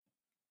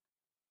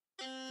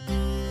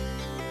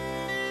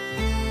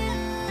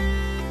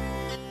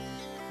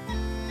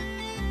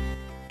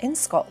In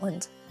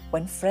Scotland,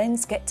 when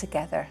friends get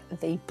together,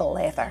 they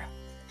blether.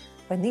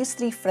 When these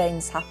three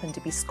friends happen to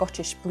be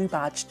Scottish Blue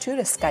Badge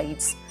tourist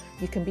guides,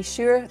 you can be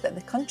sure that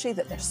the country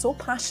that they're so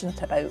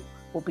passionate about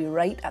will be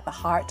right at the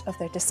heart of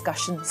their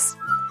discussions,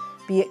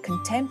 be it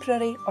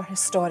contemporary or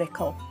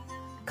historical,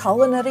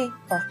 culinary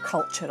or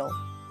cultural,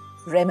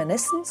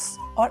 reminiscence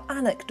or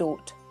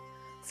anecdote.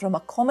 From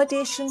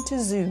accommodation to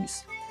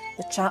zoos,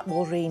 the chat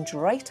will range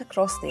right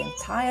across the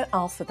entire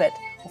alphabet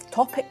of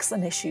topics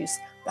and issues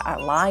that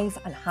are live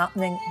and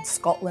happening in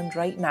Scotland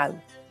right now.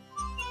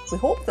 We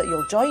hope that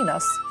you'll join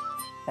us.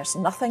 There's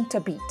nothing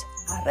to beat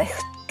a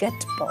recht good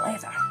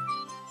blether.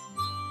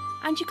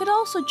 And you could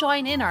also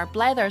join in our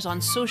blethers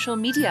on social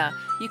media.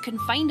 You can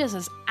find us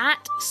as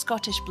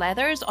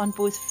 @ScottishBlethers on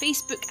both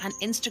Facebook and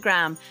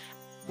Instagram.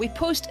 We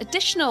post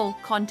additional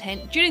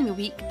content during the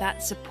week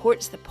that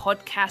supports the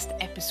podcast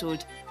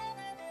episode.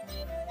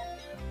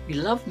 We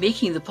love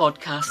making the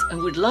podcast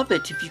and would love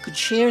it if you could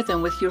share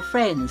them with your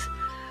friends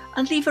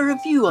and leave a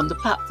review on the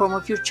platform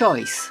of your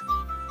choice.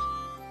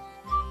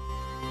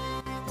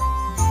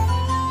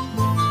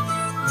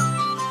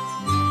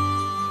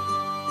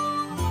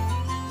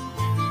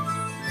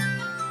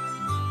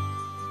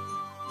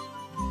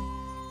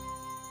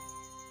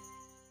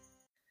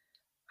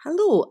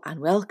 Hello and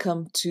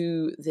welcome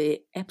to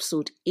the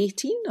episode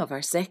 18 of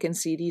our second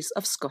series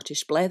of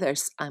Scottish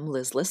Blethers. I'm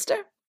Liz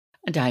Lister.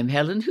 And I'm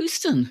Helen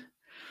Houston.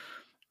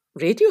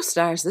 Radio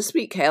stars this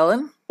week,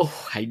 Helen.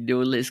 Oh, I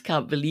know, Liz,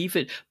 can't believe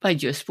it.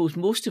 Mind you, I suppose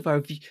most of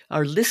our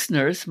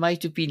listeners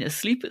might have been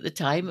asleep at the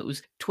time. It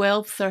was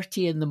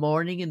 12:30 in the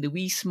morning in the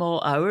wee small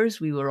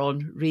hours. We were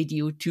on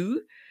Radio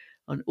 2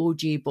 on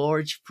OJ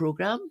Borge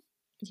programme.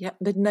 Yep,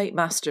 Midnight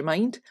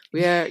Mastermind,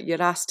 where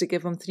you're asked to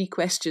give him 3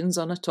 questions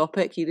on a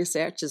topic. He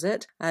researches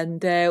it.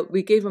 And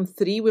we gave him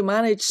 3. We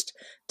managed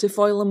to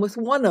foil him with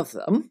one of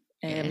them.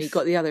 He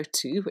got the other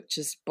 2, which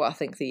is what I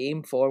think they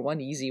aim for.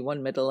 1 easy,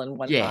 1 middle and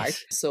 1 hard.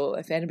 So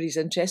if anybody's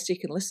interested, you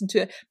can listen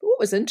to it. But what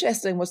was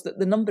interesting was that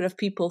the number of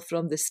people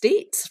from the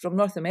States, from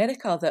North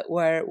America, that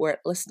were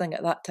listening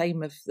at that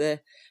time of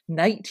the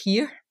night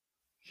here.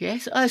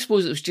 Yes, I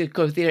suppose it was just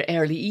because they're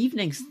early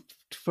evenings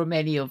for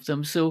many of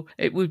them. So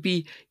it would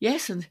be,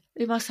 yes, and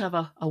they must have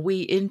a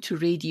way into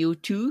Radio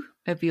 2,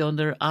 maybe on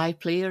their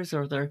iPlayers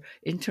or their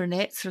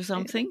internets or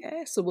something.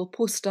 Yeah, so we'll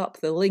post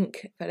up the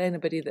link for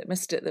anybody that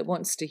missed it that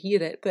wants to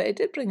hear it. But it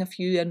did bring a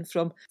few in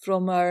from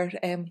our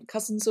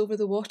cousins over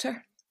the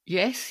water.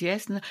 Yes,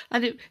 and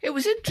it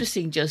was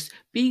interesting just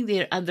being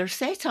there and their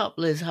setup,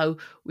 Liz, how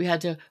we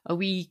had a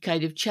wee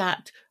kind of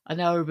chat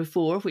an hour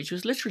before, which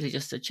was literally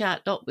just a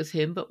chat, not with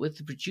him, but with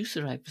the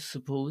producer, I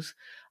suppose.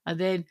 And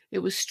then it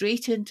was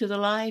straight into the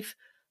live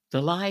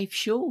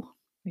show.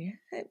 Yeah,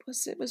 it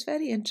was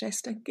very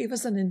interesting. Gave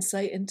us an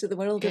insight into the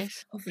world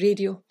of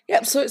radio.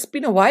 Yep, so it's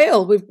been a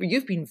while.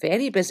 You've been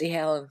very busy,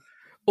 Helen.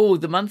 Oh,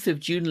 the month of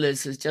June,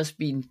 Liz, has just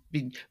been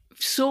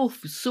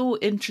so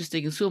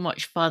interesting and so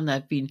much fun.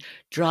 I've been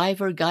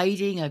driver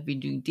guiding. I've been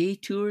doing day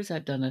tours.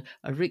 I've done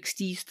a Rick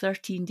Steves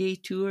 13-day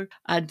tour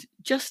and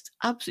just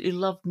absolutely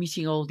loved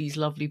meeting all these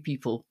lovely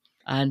people.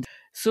 And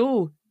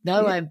so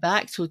now I'm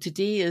back. So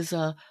today is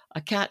a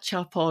catch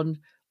up on,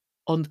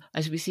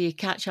 as we say,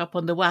 catch up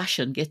on the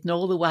washing, getting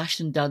all the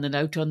washing done and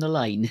out on the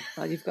line.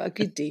 Well, you've got a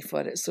good day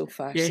for it so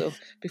far. Yes. So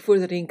before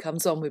the rain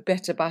comes on, we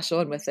better bash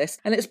on with this.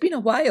 And it's been a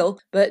while,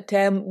 but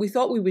we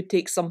thought we would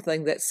take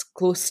something that's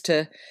close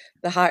to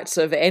the hearts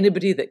of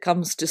anybody that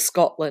comes to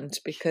Scotland,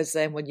 because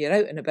when you're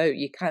out and about,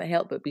 you can't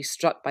help but be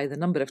struck by the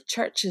number of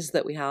churches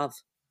that we have.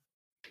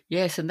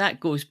 Yes, and that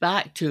goes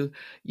back to,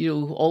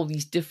 all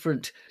these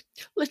different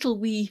little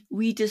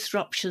wee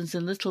disruptions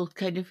and little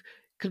kind of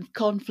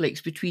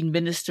conflicts between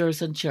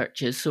ministers and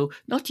churches. So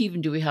not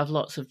even do we have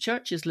lots of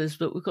churches, Liz,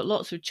 but we've got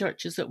lots of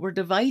churches that were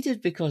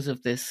divided because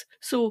of this.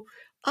 So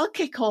I'll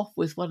kick off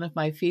with one of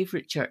my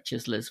favourite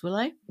churches, Liz, will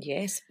I?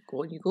 Yes,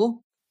 go on, you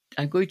go.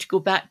 I'm going to go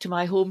back to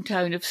my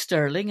hometown of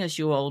Stirling, as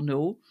you all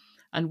know,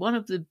 and one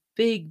of the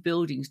big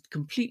buildings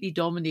completely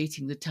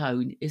dominating the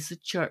town is the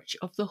Church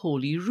of the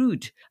Holy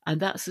Rood,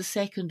 and that's the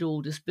second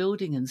oldest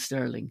building in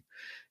Stirling.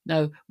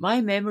 Now,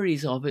 my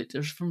memories of it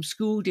are from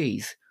school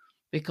days,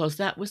 because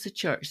that was the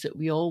church that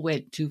we all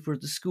went to for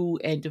the school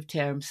end of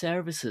term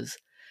services.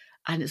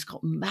 And it's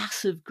got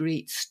massive,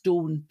 great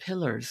stone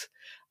pillars.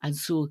 And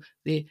so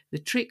the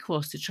trick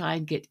was to try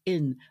and get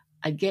in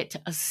and get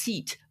a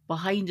seat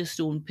behind a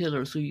stone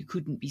pillar so you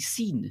couldn't be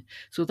seen.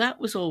 So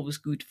that was always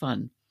good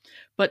fun.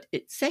 But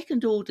it's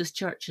second oldest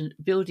church and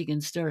building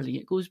in Stirling.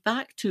 It goes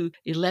back to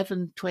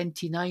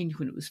 1129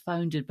 when it was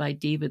founded by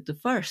David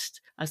I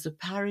as the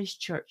parish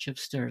church of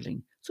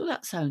Stirling. So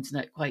that sounds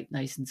quite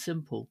nice and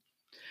simple.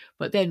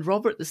 But then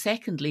Robert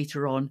II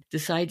later on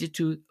decided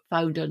to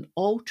found an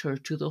altar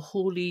to the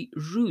Holy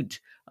Rood.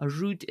 A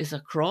rood is a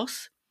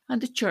cross,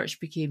 and the church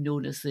became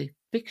known as the,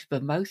 big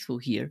of a mouthful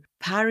here,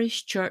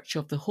 Parish Church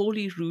of the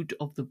Holy Rood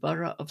of the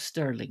Borough of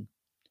Stirling.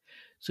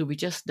 So we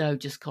just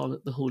call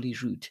it the Holy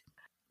Rood.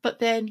 But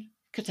then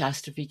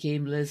catastrophe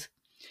came, Liz.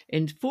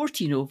 In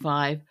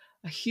 1405,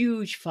 a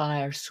huge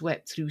fire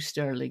swept through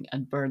Stirling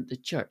and burnt the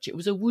church. It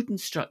was a wooden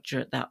structure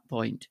at that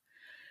point.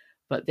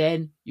 But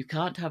then you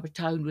can't have a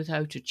town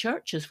without a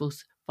church, as we'll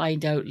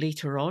find out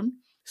later on.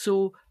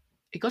 So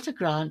it got a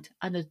grant,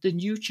 and the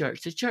new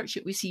church, the church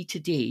that we see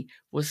today,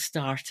 was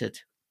started.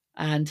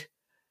 And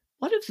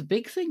one of the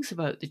big things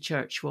about the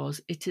church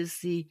was it is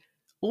the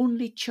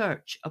only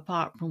church,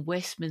 apart from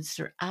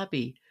Westminster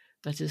Abbey,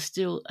 that is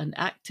still an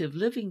active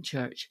living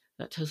church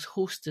that has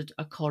hosted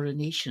a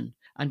coronation.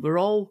 And we're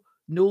all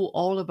know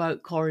all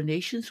about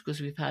coronations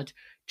because we've had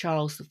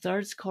Charles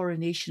III's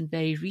coronation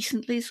very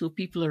recently, so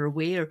people are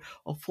aware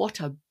of what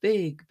a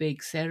big,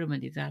 big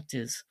ceremony that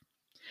is.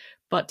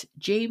 But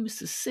James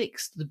VI,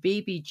 the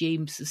baby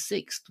James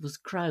VI, was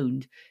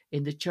crowned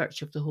in the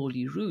Church of the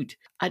Holy Rood.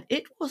 And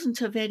it wasn't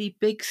a very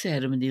big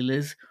ceremony,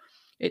 Liz.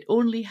 It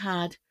only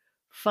had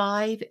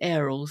 5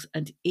 earls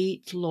and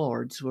 8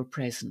 lords were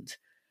present.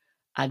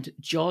 And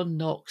John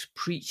Knox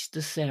preached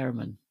the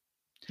sermon.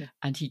 Yeah.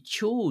 And he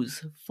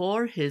chose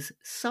for his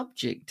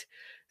subject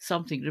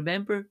something.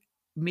 Remember,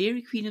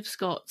 Mary, Queen of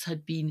Scots,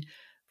 had been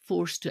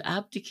forced to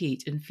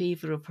abdicate in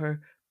favour of her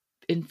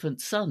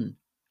infant son.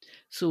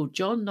 So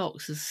John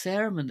Knox's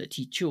sermon that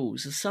he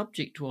chose, the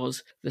subject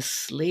was the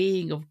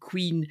slaying of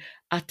Queen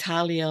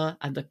Athaliah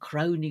and the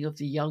crowning of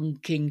the young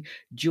King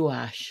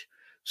Joash.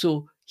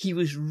 So he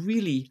was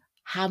really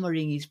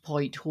hammering his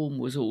point home,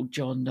 was old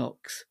John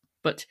Knox.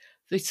 But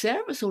the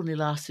service only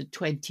lasted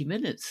 20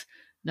 minutes.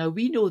 Now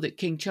we know that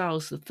King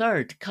Charles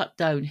III cut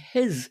down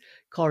his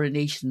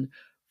coronation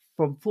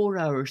from 4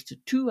 hours to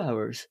 2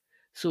 hours.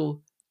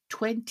 So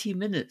 20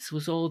 minutes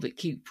was all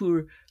that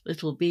poor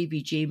little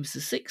baby James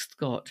VI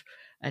got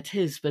at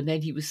his, but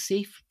then he was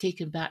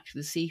taken back to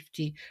the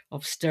safety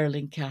of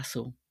Stirling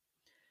Castle.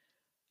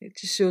 It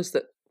just shows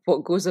that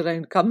what goes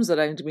around comes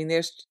around. I mean,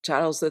 there's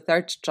Charles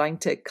III trying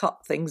to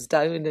cut things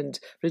down and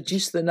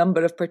reduce the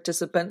number of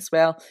participants.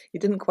 Well, he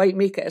didn't quite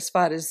make it as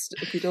far as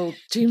good old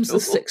James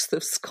VI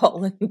of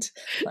Scotland.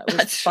 That was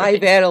That's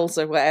 5 earls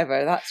or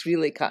whatever. That's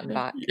really cutting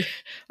back.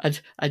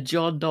 And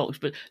John Knox.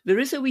 But there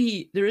is a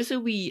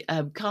wee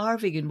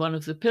carving in one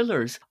of the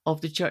pillars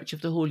of the Church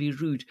of the Holy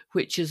Rood,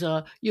 which is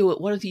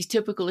one of these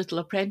typical little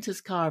apprentice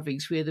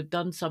carvings where they've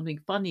done something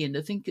funny, and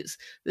I think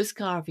this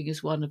carving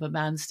is one of a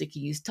man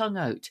sticking his tongue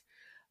out.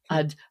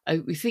 And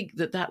we think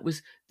that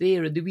was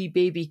there, and the wee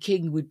baby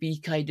king would be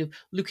kind of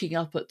looking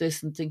up at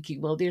this and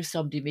thinking, well, there's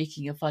somebody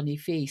making a funny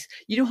face.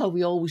 You know how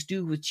we always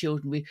do with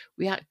children.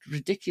 We act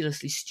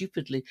ridiculously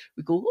stupidly.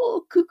 We go,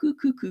 oh, cuckoo,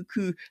 cuckoo,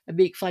 coo, and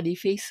make funny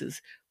faces.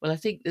 Well, I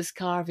think this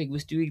carving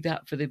was doing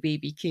that for the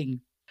baby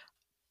king.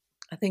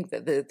 I think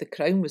that the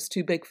crown was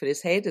too big for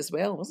his head as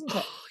well, wasn't it?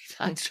 Oh,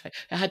 that's right.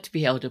 It had to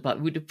be held up. It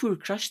would have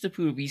crushed the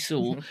poor wee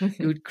soul.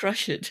 It would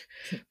crush it.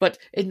 But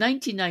in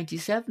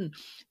 1997,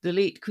 the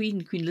late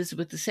Queen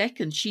Elizabeth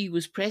II, she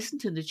was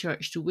present in the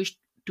church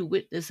to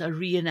witness a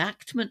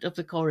reenactment of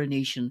the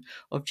coronation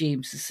of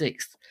James VI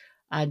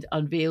and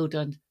unveiled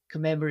a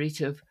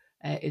commemorative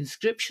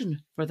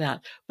inscription for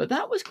that. But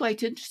that was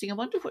quite interesting. I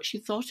wonder what she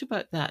thought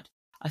about that.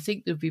 I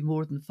think there'd be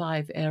more than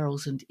 5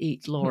 earls and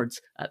 8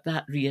 lords at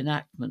that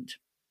reenactment.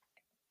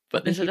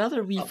 But there's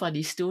another wee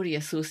funny story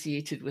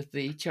associated with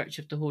the Church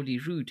of the Holy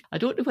Rood. I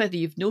don't know whether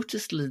you've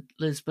noticed,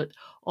 Liz, but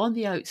on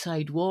the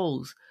outside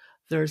walls,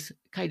 there's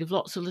kind of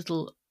lots of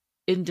little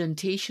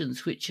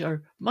indentations, which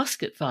are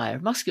musket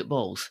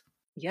balls.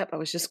 Yep, I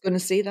was just going to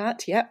say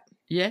that, yep.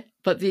 Yeah,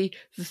 but the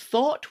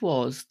thought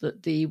was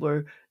that they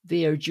were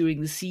there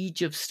during the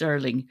siege of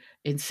Stirling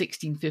in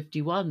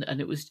 1651, and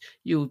it was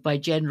by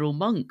General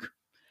Monk.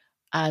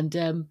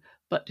 And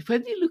but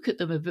when they look at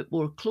them a bit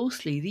more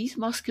closely, these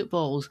musket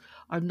balls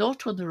are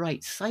not on the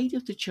right side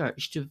of the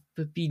church to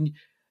have been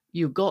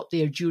got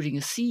there during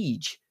a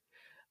siege,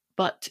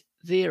 but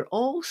they're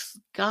all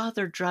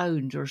gathered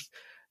round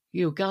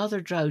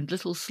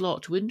little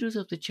slot windows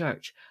of the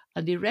church,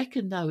 and they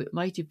reckon now it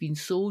might have been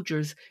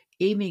soldiers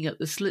aiming at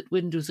the slit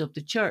windows of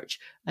the church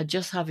and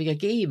just having a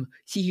game,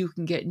 see who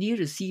can get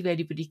nearest, see if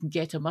anybody can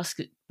get a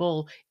musket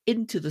ball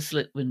into the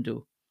slit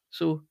window.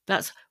 So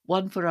that's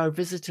one for our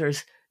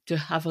visitors to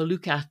have a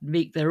look at and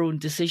make their own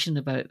decision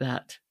about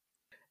that.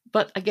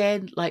 But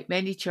again, like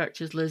many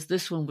churches, Liz,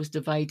 this one was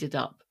divided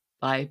up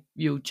by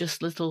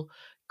just little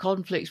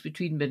conflicts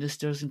between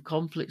ministers and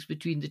conflicts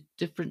between the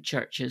different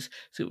churches.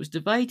 So it was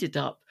divided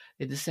up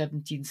in the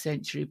 17th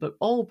century, but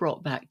all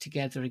brought back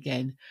together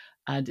again.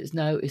 And it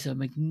now is a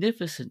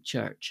magnificent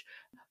church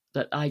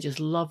that I just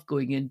love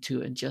going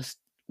into and just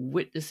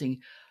witnessing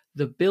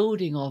the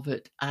building of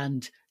it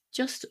and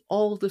just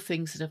all the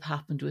things that have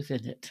happened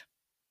within it.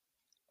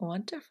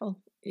 Wonderful.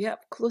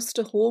 Yep, close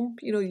to home.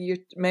 Your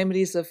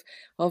memories of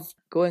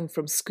going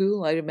from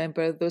school. I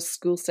remember those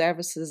school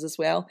services as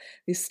well.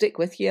 They stick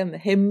with you, and the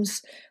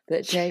hymns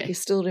that you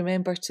still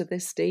remember to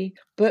this day.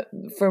 But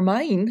for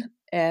mine,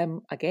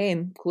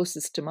 again,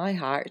 closest to my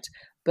heart,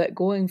 but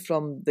going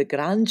from the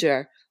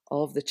grandeur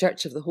of the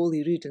Church of the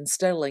Holy Rood in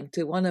Stirling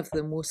to one of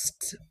the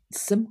most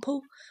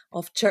simple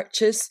of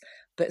churches,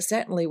 but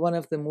certainly one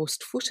of the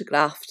most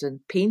photographed and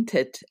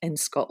painted in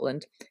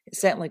Scotland.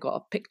 It's certainly got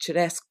a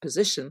picturesque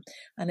position,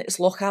 and it's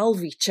Loch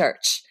Alvie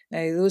Church.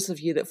 Now, those of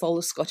you that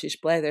follow Scottish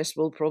Blethers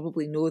will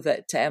probably know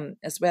that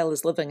as well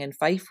as living in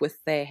Fife with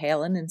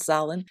Helen and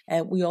Salin,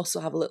 we also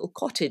have a little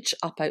cottage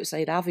up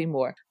outside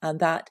Aviemore, and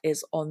that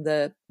is on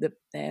the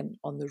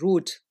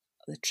road,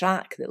 the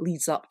track that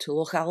leads up to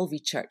Loch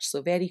Alvie Church,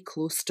 so very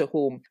close to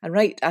home. And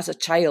right, as a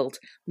child,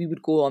 we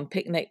would go on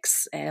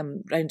picnics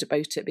round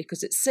about it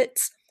because it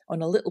sits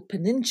on a little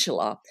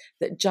peninsula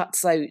that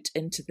juts out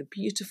into the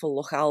beautiful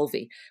Loch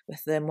Alvie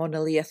with the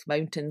Monoliath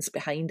Mountains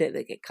behind it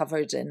that get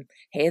covered in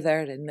heather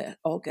in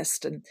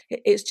August. And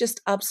it's just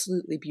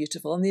absolutely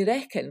beautiful. And they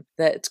reckon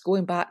that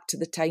going back to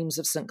the times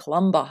of St.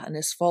 Columba and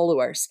his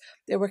followers,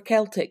 there were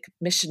Celtic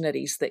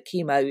missionaries that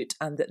came out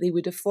and that they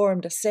would have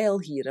formed a cell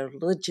here, a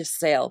religious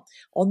cell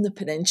on the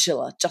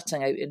peninsula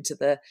jutting out into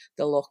the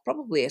loch,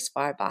 probably as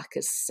far back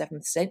as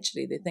 7th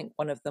century. They think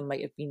one of them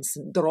might have been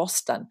St.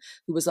 Drostan,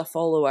 who was a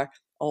follower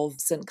of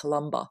St.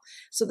 Columba.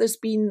 So there's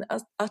been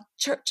a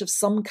church of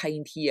some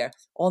kind here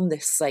on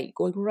this site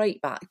going right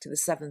back to the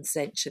 7th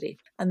century.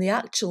 And the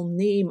actual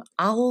name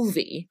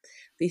Alvie,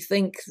 they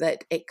think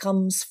that it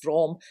comes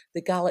from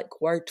the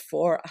Gaelic word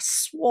for a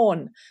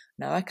swan.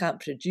 Now, I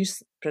can't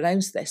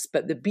pronounce this,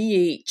 but the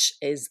BH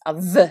is a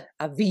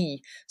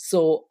V.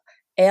 So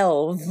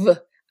Elv,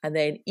 and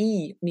then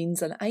E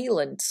means an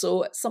island.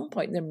 So at some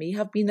point there may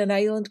have been an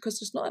island, because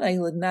there's not an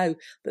island now,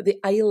 but the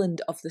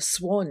island of the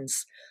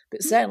swans.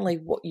 But certainly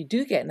what you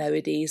do get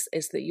nowadays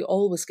is that you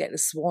always get the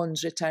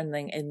swans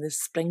returning in the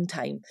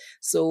springtime.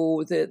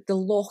 So the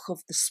Loch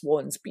of the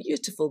Swans,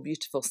 beautiful,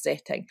 beautiful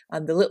setting.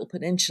 And the little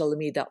peninsula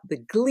made up the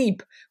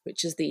glebe,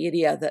 which is the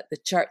area that the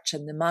church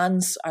and the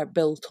manse are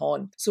built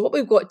on. So what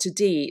we've got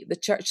today, the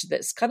church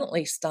that's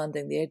currently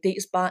standing there,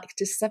 dates back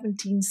to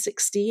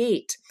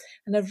 1768,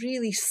 and a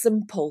really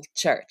simple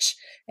church.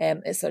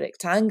 It's a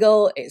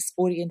rectangle, it's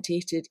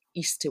orientated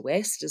east to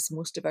west, as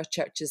most of our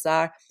churches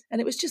are, and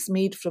it was just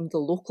made from the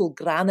local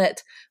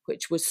granite,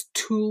 which was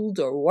tooled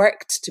or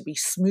worked to be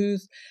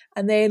smooth,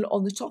 and then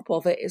on the top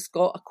of it, it's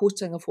got a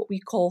coating of what we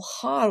call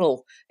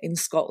harl in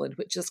Scotland,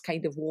 which is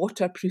kind of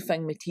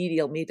waterproofing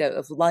material made out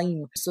of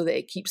lime, so that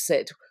it keeps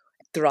it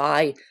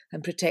dry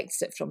and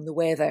protects it from the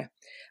weather.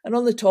 And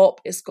on the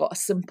top, it's got a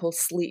simple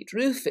slate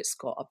roof, it's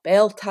got a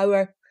bell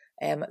tower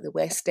at the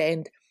west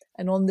end,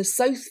 and on the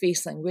south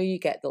facing, where you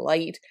get the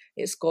light,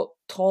 it's got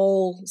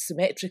tall,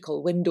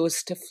 symmetrical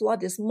windows to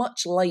flood as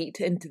much light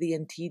into the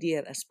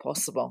interior as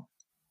possible.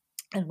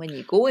 And when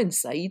you go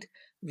inside,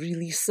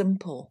 really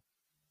simple.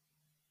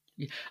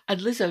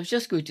 And Liz, I was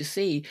just going to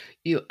say,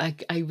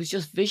 I was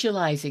just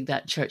visualising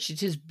that church.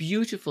 It is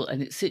beautiful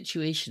in its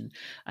situation,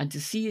 and to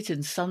see it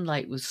in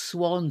sunlight with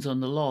swans on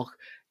the loch,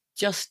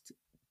 just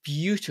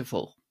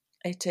beautiful.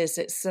 It is.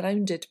 It's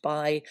surrounded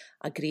by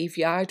a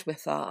graveyard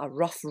with a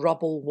rough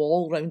rubble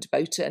wall round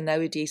about it, and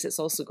nowadays it's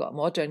also got a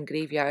modern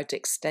graveyard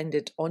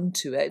extended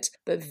onto it,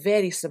 but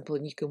very simple,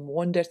 and you can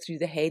wander through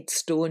the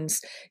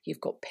headstones. You've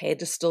got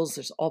pedestals,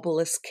 there's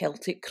obelisks,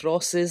 Celtic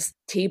crosses,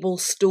 table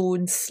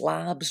stones,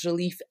 slabs,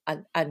 relief,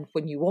 and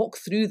when you walk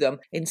through them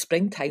in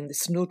springtime, the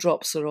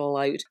snowdrops are all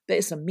out. But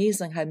it's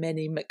amazing how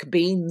many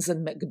McBains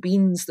and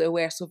McBeans there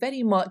were, so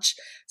very much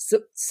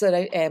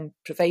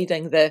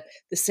providing the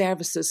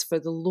services for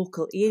the local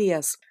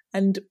areas.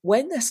 And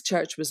when this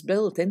church was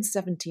built in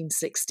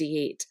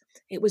 1768,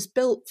 it was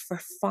built for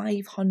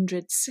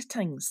 500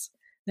 sittings.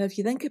 Now, if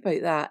you think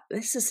about that,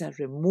 this is a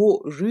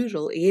remote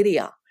rural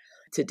area.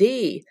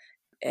 Today,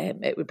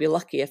 it would be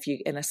lucky if you,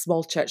 in a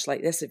small church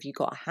like this, if you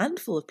got a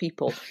handful of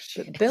people,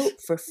 but yes, built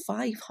for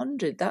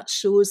 500. That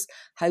shows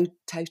how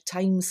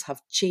times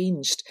have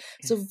changed.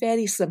 Yes. So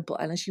very simple.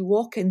 And as you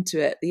walk into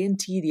it, the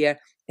interior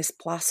is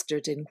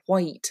plastered in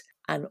white.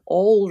 And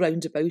all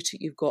round about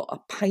it, you've got a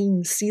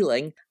pine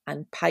ceiling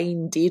and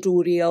pine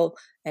dado rail.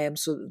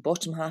 So the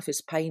bottom half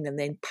is pine, and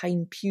then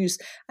pine pews.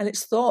 And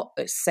it's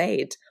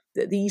said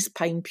that these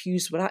pine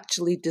pews were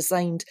actually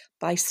designed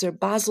by Sir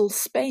Basil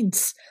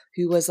Spence,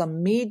 who was a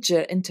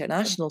major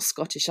international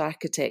Scottish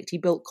architect. He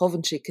built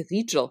Coventry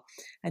Cathedral,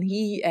 and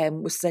he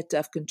was said to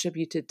have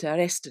contributed to a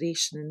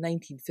restoration in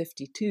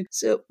 1952.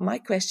 So my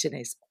question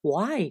is,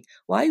 why?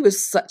 Why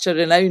was such a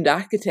renowned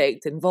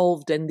architect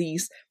involved in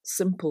these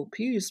simple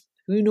pews?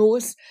 Who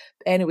knows?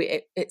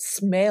 Anyway, it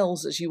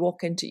smells as you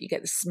walk into it. You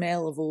get the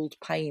smell of old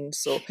pine.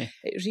 So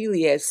it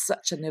really is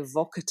such an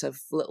evocative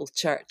little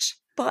church.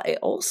 But it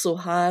also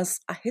has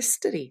a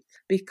history,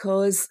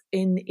 because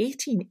in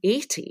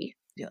 1880,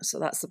 so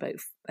that's about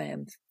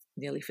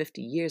nearly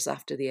 50 years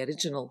after the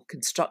original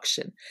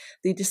construction,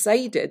 they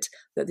decided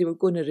that they were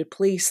going to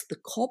replace the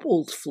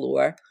cobbled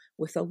floor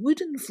with a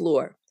wooden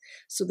floor.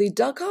 So they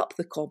dug up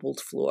the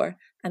cobbled floor,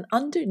 and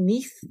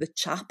underneath the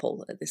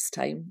chapel at this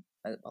time,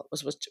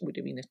 would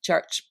have been a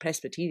church,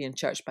 Presbyterian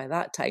church by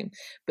that time,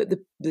 but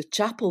the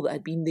chapel that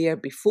had been there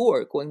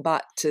before, going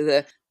back to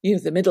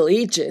the Middle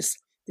Ages,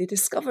 they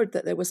discovered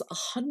that there was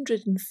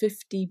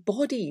 150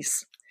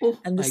 bodies,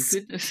 and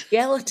the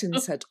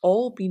skeletons had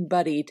all been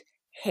buried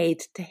head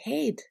to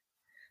head.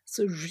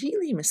 So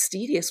really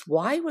mysterious.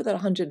 Why were there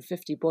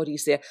 150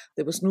 bodies there?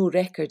 There was no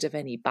record of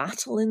any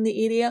battle in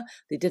the area.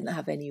 They didn't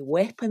have any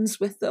weapons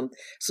with them.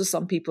 So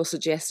some people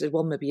suggested,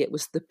 well, maybe it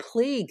was the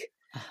plague.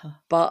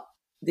 But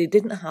they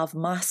didn't have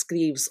mass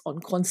graves on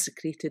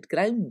consecrated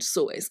ground,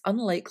 so it's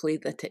unlikely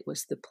that it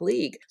was the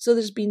plague. So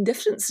there's been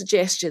different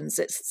suggestions.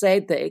 It's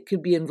said that it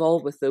could be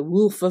involved with the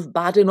Wolf of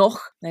Badenoch,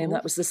 and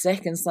that was the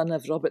second son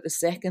of Robert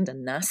II, a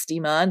nasty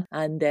man,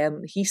 and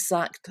he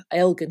sacked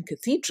Elgin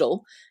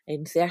Cathedral in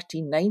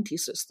 1390,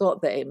 so it's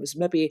thought that it was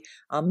maybe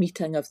a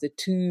meeting of the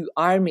two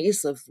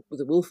armies of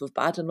the Wolf of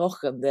Badenoch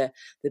and the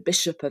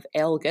Bishop of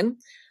Elgin.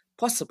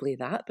 Possibly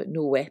that, but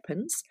no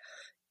weapons.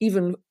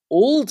 Even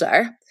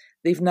older,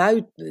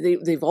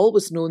 they've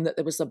always known that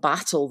there was a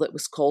battle that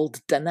was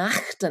called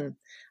Dunachten,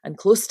 and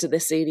close to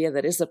this area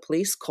there is a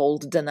place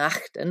called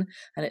Dunachten,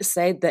 and it's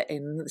said that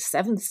in the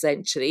 7th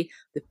century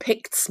the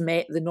Picts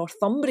met the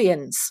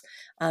Northumbrians,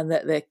 and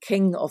that the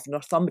king of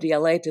Northumbria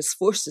led his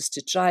forces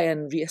to try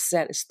and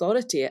reassert his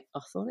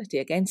authority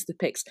against the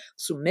Picts.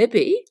 So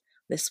maybe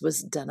this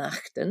was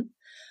Dunachten.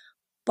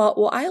 But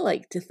what I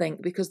like to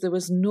think, because there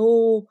was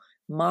no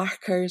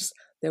markers,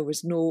 there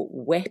was no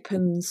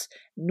weapons,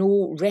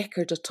 no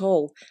record at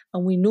all.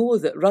 And we know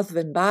that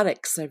Ruthven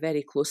Barracks are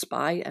very close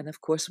by. And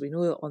of course, we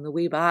know that on the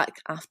way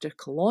back after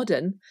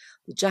Culloden,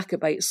 the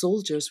Jacobite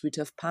soldiers would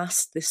have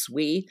passed this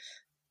way,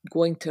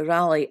 going to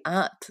rally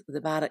at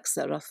the barracks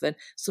at Ruthven.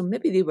 So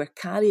maybe they were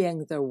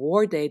carrying their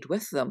war dead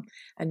with them,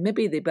 and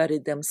maybe they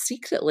buried them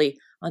secretly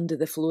under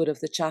the floor of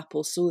the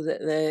chapel so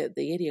that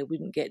the area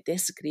wouldn't get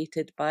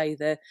desecrated by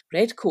the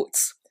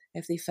redcoats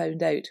if they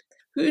found out.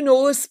 Who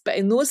knows? But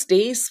in those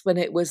days, when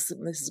it was,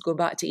 this is going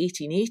back to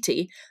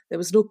 1880, there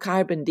was no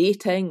carbon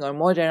dating or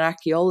modern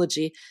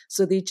archaeology,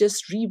 so they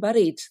just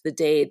reburied the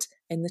dead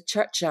in the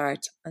churchyard.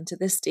 And to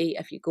this day,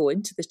 if you go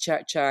into the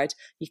churchyard,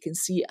 you can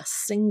see a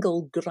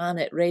single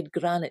red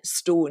granite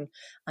stone,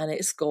 and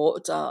it's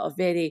got a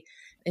very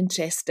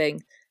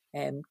interesting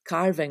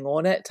carving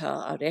on it,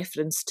 a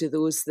reference to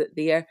those that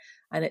there.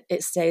 And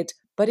it said,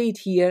 "Buried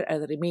here are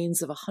the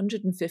remains of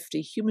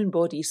 150 human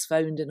bodies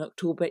found in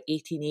October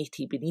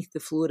 1880 beneath the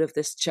floor of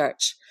this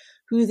church.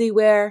 Who they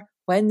were,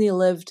 when they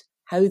lived,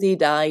 how they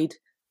died,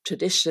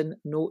 tradition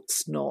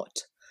notes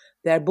not.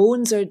 Their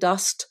bones are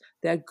dust,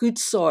 their good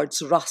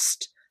swords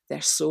rust,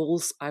 their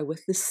souls are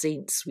with the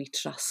saints we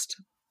trust."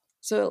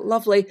 So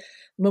lovely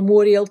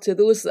memorial to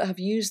those that have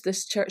used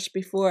this church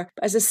before.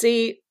 But as I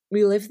say,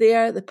 we live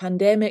there. The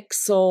pandemic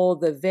saw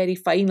the very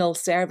final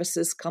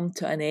services come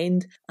to an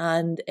end.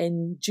 And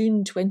in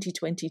June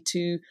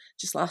 2022,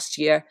 just last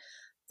year,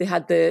 they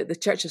had the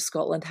Church of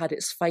Scotland had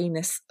its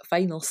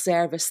final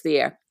service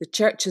there. The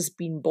church has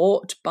been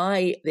bought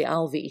by the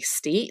Alvey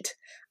estate,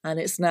 and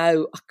it's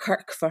now a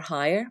kirk for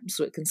hire,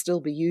 so it can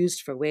still be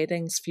used for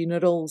weddings,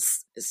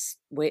 funerals,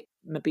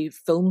 maybe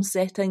film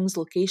settings,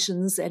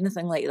 locations,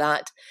 anything like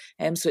that.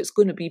 So it's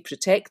going to be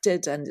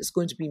protected and it's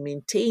going to be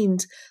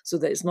maintained so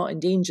that it's not in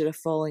danger of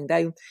falling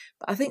down.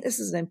 But I think this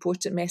is an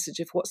important message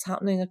of what's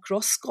happening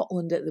across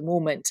Scotland at the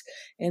moment,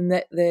 in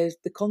that the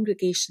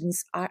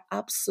congregations are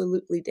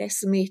absolutely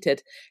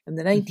decimated. In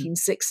the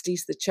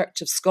 1960s, the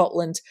Church of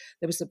Scotland,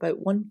 there was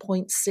about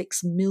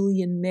 1.6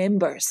 million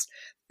members.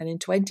 And in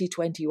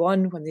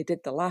 2021, when they did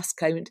the last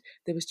count,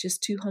 there was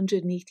just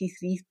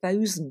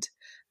 283,000.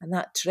 And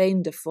that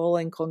trend of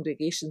falling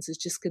congregations is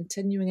just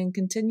continuing and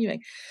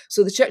continuing.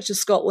 So the Church of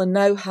Scotland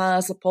now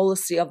has a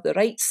policy of the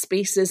right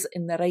spaces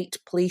in the right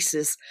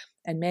places.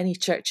 And many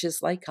churches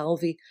like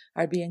Alvey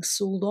are being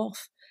sold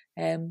off.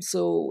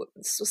 So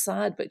it's so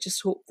sad, but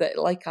just hope that,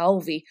 like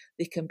Alvey,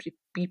 they can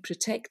be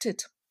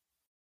protected.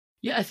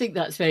 Yeah, I think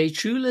that's very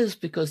true, Liz,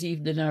 because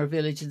even in our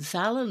village in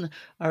Salon,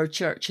 our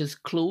church is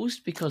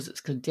closed because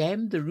it's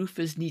condemned. The roof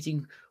is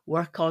needing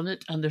work on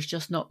it, and there's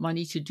just not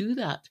money to do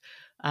that.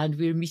 And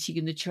we're meeting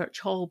in the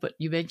church hall, but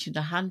you mentioned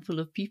a handful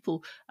of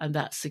people, and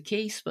that's the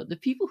case. But the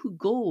people who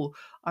go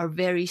are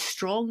very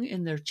strong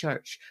in their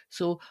church.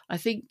 So I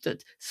think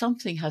that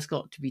something has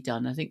got to be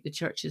done. I think the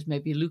church is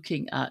maybe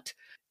looking at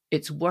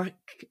its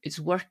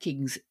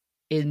workings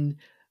in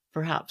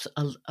perhaps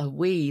a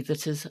way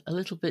that is a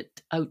little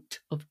bit out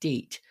of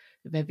date.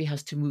 It maybe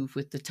has to move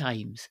with the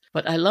times.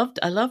 But I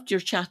loved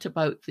your chat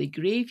about the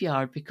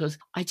graveyard, because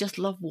I just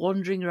love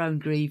wandering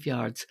around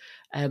graveyards,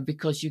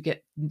 because you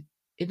get,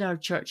 in our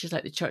churches,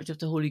 like the Church of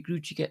the Holy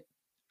Rood,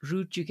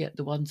 you get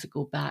the ones that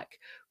go back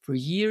for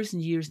years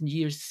and years and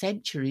years,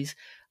 centuries,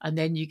 and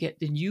then you get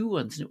the new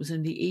ones. And it was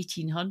in the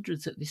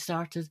 1800s that they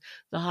started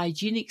the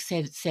hygienic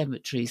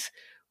cemeteries,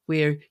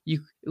 where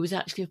it was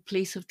actually a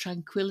place of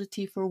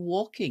tranquility for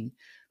walking.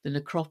 The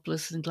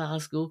Necropolis in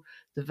Glasgow,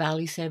 the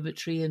Valley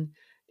Cemetery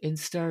in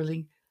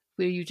Stirling,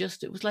 where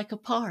it was like a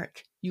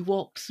park. You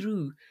walked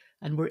through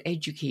and were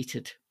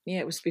educated. Yeah,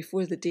 it was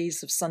before the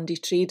days of Sunday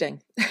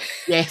trading.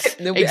 Yes,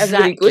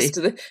 Everybody goes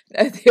exactly.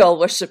 to they all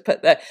worship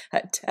at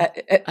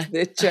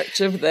the church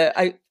of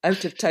the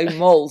out of town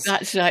malls.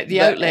 That's right, the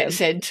But, outlet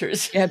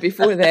centres. yeah,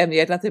 before them, you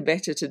had nothing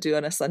better to do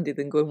on a Sunday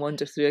than go and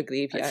wander through a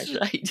graveyard. That's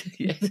right,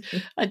 yes.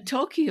 And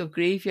talking of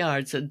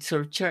graveyards and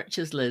sort of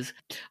churches, Liz,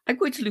 I'm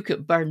going to look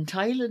at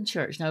Burntyland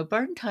Church. Now,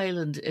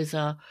 Burntyland is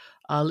a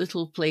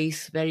little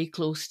place very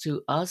close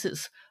to us.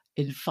 It's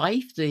in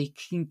Fife, the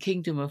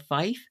Kingdom of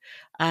Fife.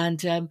 And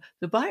the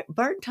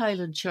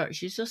Burntyland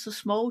Church is just a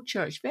small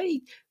church,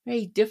 very,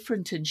 very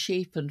different in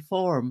shape and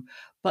form,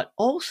 but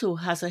also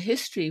has a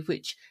history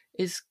which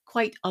is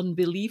quite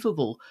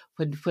unbelievable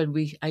when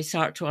I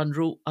start to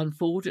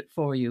unfold it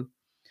for you.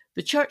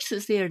 The church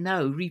that's there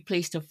now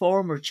replaced a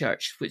former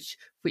church, which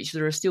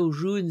there are still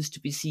ruins to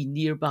be seen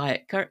nearby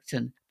at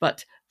Kirkton.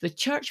 But the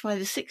church, by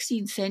the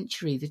 16th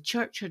century,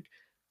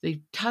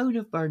 the town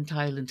of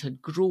Burntyland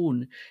had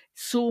grown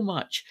so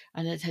much,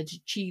 and it had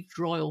achieved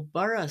royal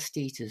borough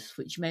status,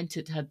 which meant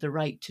it had the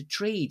right to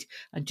trade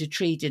and to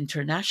trade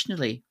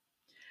internationally.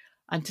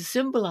 And to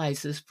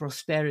symbolise this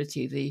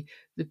prosperity,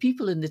 the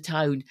people in the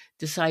town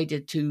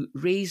decided to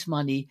raise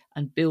money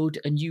and build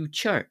a new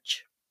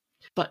church.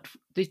 But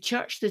the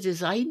church, the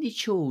design they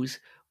chose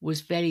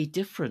was very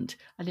different,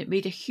 and it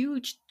made a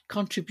huge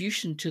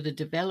contribution to the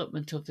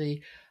development of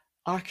the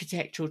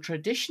architectural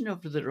tradition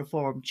of the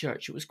Reformed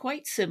Church. It was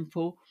quite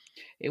simple.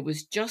 It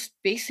was just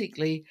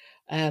basically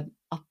a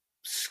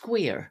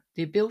square.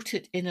 They built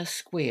it in a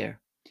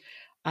square.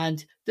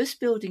 And this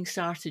building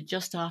started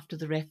just after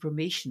the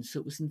Reformation. So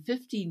it was in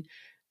the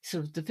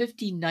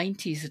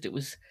 1590s that it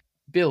was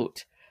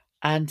built.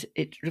 And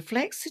it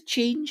reflects the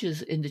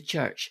changes in the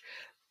church.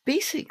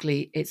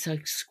 Basically, it's a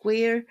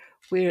square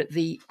where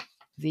the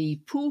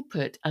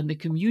pulpit and the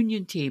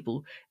communion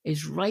table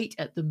is right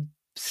at the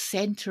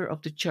center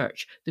of the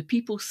church. The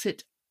people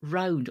sit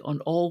round on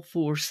all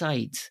four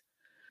sides.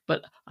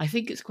 But I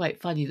think it's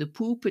quite funny. The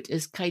pulpit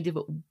is kind of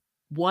at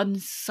one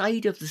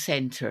side of the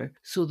center,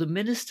 so the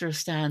minister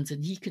stands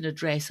and he can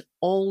address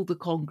all the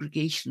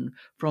congregation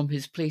from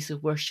his place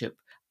of worship,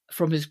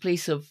 from his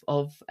place of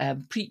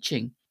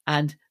preaching.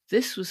 And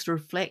this was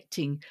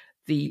reflecting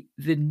the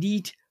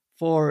need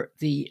for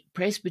the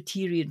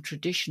Presbyterian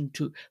tradition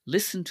to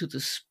listen to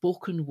the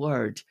spoken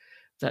word,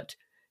 that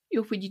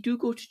when you do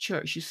go to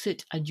church, you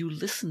sit and you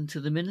listen to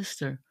the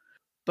minister.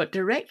 But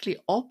directly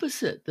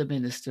opposite the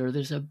minister,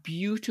 there's a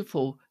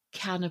beautiful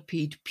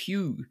canopied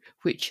pew,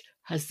 which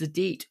has the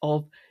date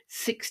of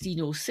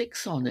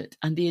 1606 on it,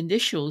 and the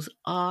initials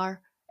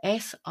are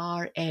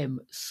SRM,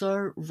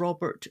 Sir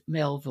Robert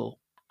Melville.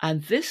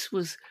 And this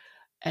was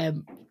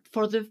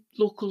for the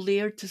local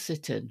laird to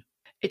sit in.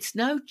 It's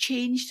now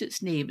changed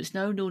its name. It's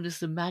now known as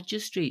the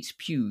Magistrates'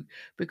 Pew,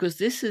 because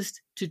this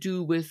is to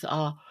do with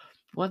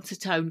once a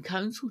town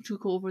council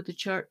took over the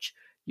church,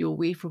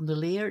 away from the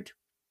laird.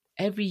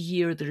 Every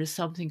year there is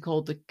something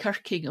called the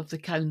kirking of the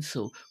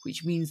council,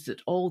 which means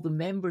that all the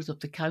members of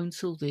the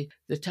council,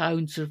 the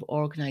town sort of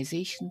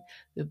organisation,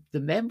 the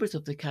members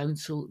of the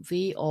council,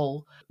 they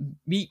all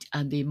meet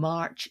and they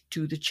march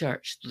to the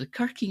church. So the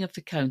kirking of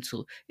the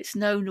council, it's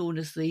now known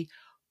as the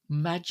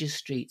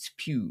Magistrates'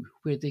 Pew,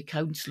 where the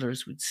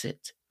councillors would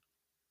sit.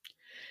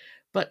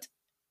 But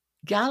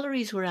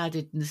galleries were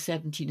added in the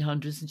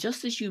 1700s, and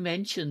just as you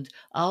mentioned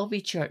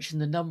Alvey Church and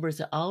the numbers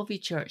at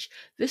Alvey Church,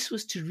 this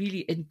was to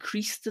really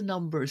increase the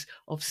numbers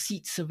of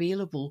seats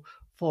available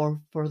for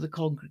the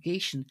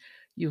congregation.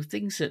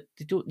 Things that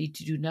they don't need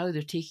to do now,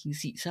 they're taking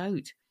seats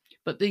out.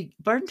 But the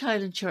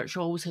Burntyland Church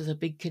always has a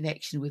big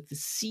connection with the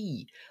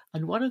sea,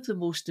 and one of the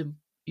most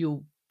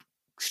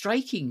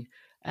striking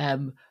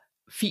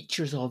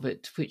features of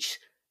it, which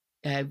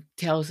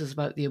tells us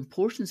about the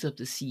importance of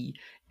the sea,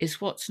 is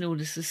what's known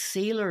as the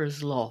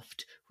Sailor's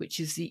Loft, which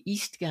is the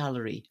East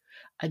Gallery,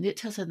 and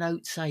it has an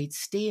outside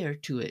stair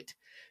to it.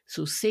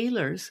 So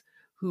sailors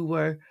who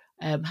were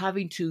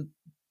having to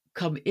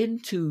come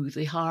into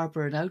the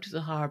harbour and out of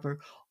the harbour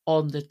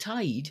on the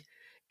tide,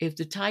 if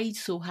the tide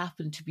so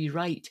happened to be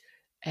right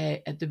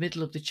at the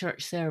middle of the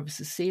church service,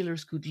 the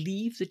sailors could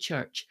leave the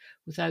church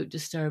without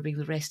disturbing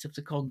the rest of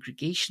the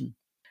congregation.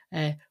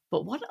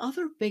 But one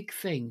other big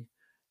thing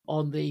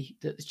that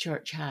the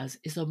church has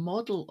is a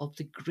model of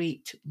the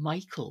great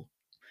Michael.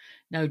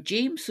 Now,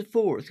 James IV,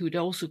 who had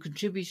also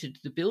contributed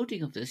to the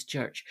building of this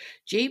church,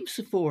 James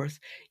IV,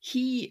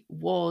 he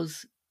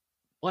was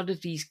one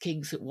of these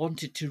kings that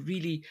wanted to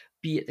really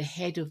be at the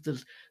head of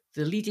the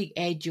leading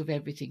edge of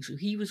everything. So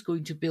he was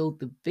going to build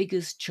the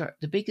biggest church,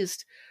 the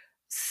biggest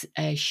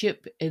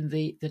ship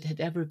that had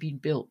ever been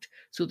built.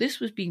 So this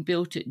was being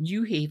built at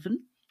Newhaven,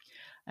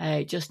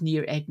 just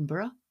near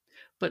Edinburgh.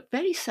 But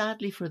very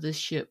sadly for this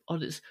ship,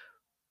 on its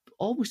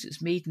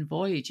maiden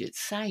voyage, it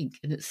sank,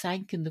 and it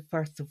sank in the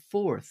Firth of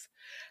Forth.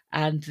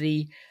 And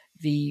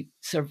the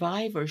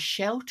survivors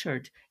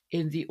sheltered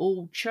in the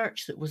old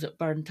church that was at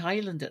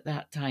Burntyland at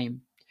that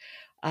time.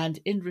 And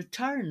in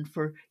return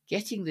for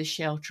getting the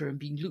shelter and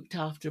being looked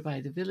after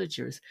by the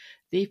villagers,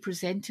 they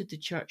presented the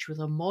church with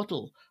a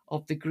model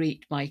of the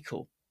great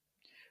Michael.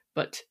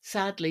 But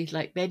sadly,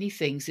 like many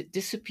things, it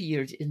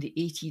disappeared in the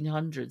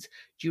 1800s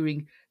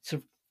during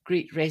sort of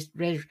great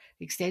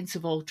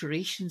extensive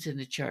alterations in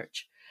the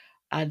church.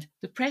 And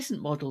the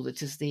present model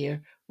that is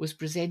there was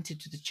presented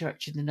to the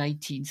church in the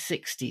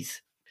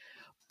 1960s.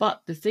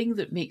 But the thing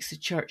that makes the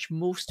church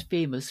most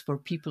famous for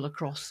people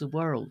across the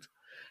world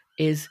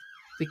is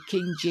the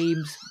King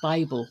James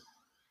Bible.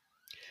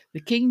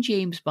 The King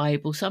James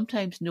Bible,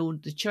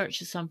 the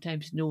church is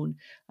sometimes known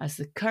as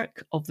the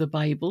Kirk of the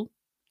Bible,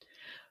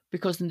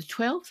 because on the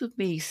 12th of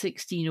May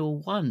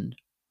 1601,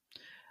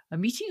 a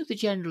meeting of the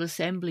General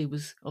Assembly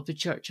of the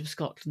Church of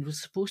Scotland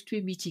was supposed to be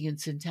a meeting in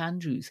St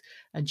Andrews,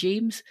 and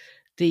James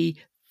the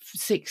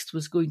Sixth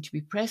was going to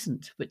be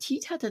present, but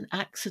he'd had an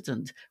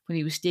accident when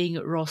he was staying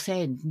at Ross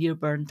End near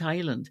Burnt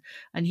Island,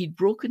 and he'd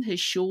hurt his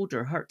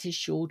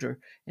shoulder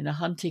in a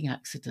hunting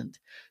accident.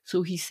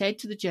 So he said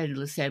to the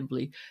General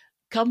Assembly,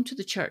 "Come to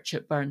the church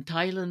at Burnt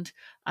Island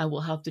and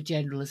we'll have the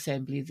General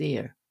Assembly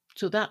there."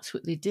 So that's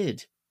what they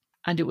did.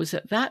 And it was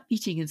at that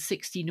meeting in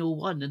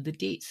 1601, and the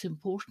date's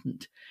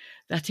important,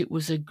 that it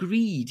was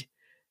agreed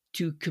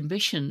to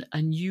commission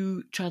a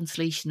new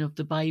translation of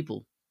the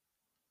Bible.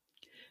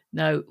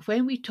 Now,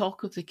 when we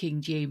talk of the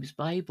King James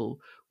Bible,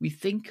 we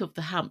think of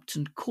the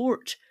Hampton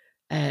Court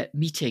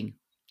meeting,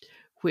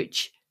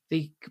 which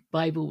the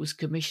Bible was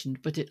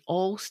commissioned, but it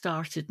all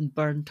started in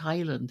Burnt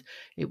Island.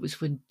 It was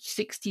when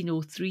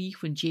 1603,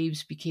 when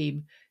James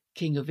became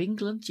King of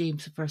England,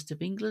 James I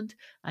of England,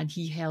 and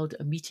he held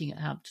a meeting at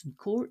Hampton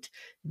Court.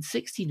 In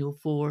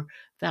 1604,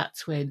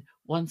 that's when,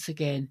 once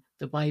again,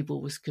 the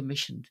Bible was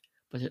commissioned.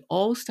 But it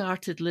all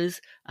started, Liz,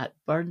 at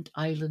Burnt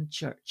Island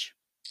Church.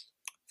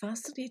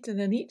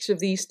 Fascinating, and each of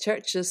these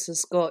churches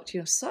has got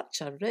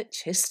such a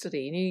rich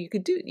history. You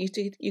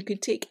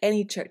could take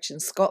any church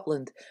in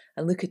Scotland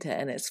and look at it,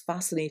 and it's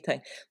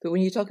fascinating. But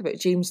when you talk about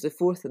James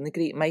IV and the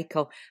Great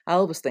Michael, I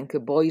always think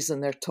of Boys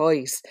and Their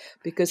Toys,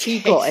 because he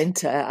got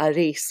into a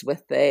race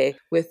with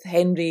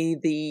Henry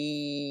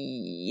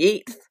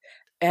VIII.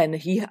 And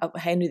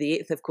Henry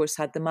VIII, of course,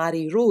 had the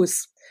Mary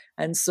Rose.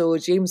 And so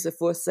James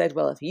IV said,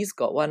 well, if he's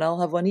got one, I'll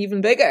have one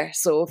even bigger.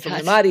 So from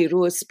the Mary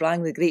Rose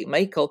sprang the Great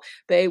Michael,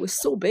 but it was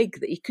so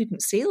big that he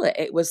couldn't sail it.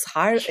 It was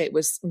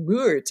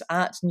moored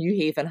at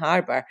Newhaven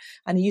Harbour,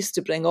 and he used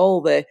to bring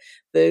all the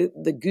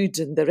good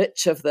and the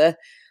rich of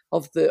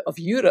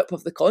Europe,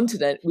 of the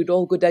continent, would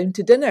all go down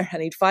to dinner,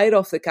 and he'd fire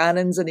off the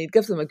cannons and he'd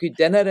give them a good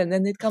dinner, and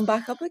then they'd come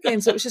back up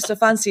again. So it was just a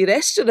fancy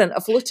restaurant,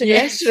 a floating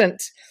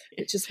restaurant,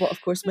 which is what,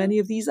 of course, many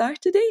of these are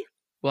today.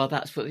 Well,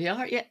 that's what they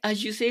are. Yeah,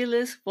 as you say,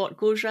 Liz, what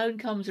goes round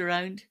comes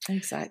around.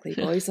 Exactly,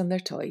 boys and their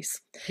toys.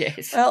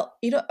 Yes. Well,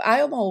 I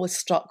am always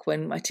struck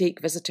when I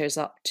take visitors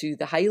up to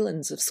the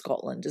Highlands of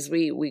Scotland, as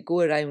we go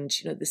around,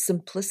 the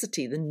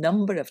simplicity, the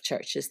number of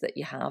churches that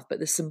you have, but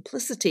the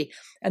simplicity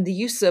and the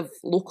use of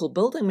local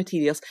building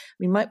materials. I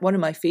mean, one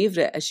of my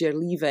favourite, as you're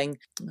leaving,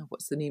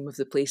 what's the name of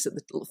the place, at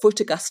the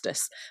Fort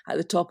Augustus at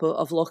the top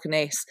of Loch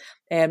Ness,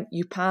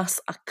 you pass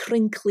a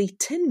crinkly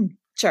tin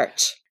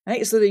church.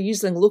 Right, so they're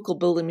using local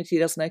building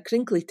materials. Now,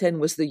 crinkly tin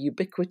was the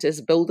ubiquitous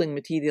building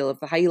material of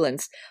the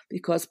Highlands,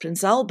 because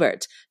Prince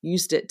Albert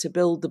used it to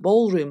build the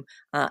ballroom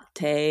at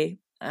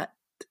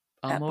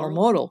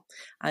Balmoral.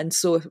 And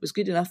so if it was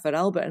good enough for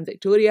Albert and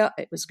Victoria,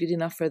 it was good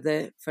enough for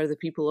the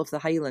people of the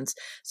Highlands.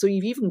 So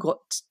you've even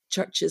got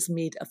churches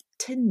made of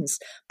tins,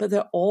 but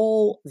they're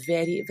all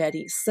very,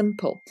 very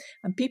simple.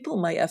 And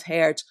people might have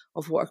heard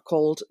of what are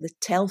called the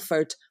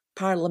Telford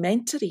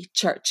parliamentary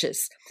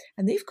churches,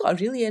 and they've got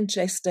a really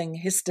interesting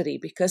history,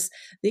 because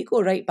they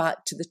go right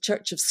back to the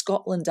Church of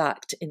Scotland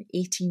Act in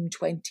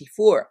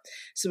 1824.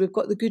 So we've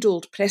got the good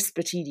old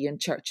Presbyterian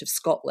Church of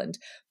Scotland,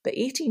 but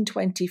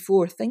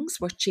 1824, things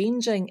were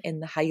changing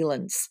in the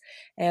Highlands.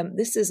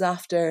 This is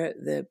after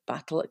the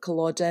battle at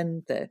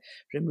Culloden, the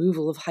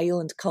removal of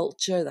Highland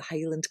culture, the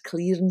Highland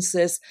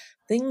clearances.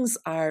 Things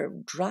are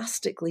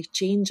drastically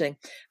changing.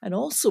 And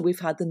also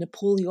we've had the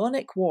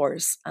Napoleonic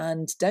Wars,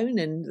 and down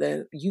in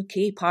the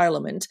UK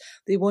Parliament,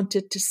 they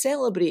wanted to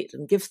celebrate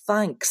and give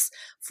thanks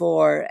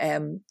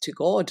to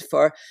God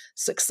for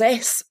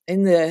success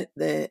in the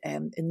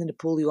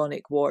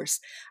Napoleonic Wars.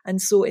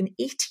 And so in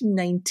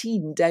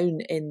 1819, down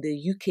in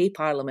the UK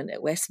Parliament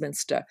at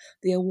Westminster,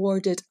 they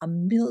awarded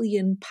 £1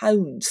 million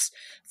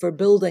for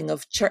building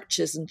of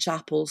churches and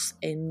chapels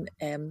in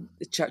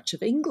the Church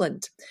of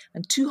England,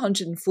 and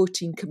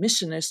 214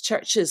 commissioners'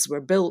 churches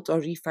were built or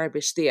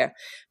refurbished there.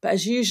 But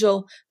as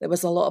usual, there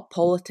was a lot of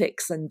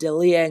politics and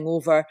delaying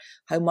over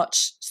how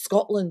much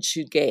Scotland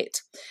should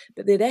get.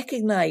 But they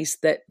recognised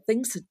that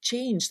things had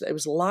changed, that there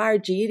was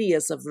large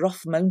areas of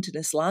rough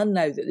mountainous land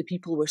now that the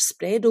people were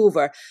spread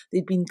over.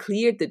 They'd been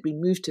cleared, they'd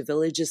been moved to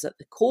villages at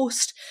the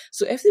coast.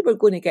 So if they were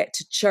going to get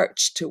to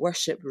church to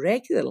worship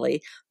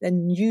regularly,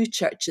 then new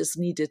churches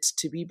needed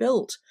to be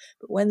built.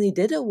 But when they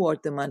did award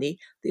the money,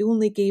 they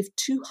only gave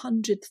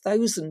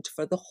 200,000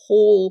 for the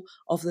whole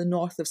of the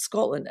north of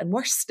Scotland. And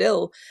worse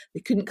still,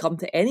 they couldn't come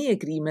to any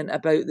agreement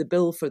about the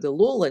bill for the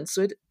lowlands,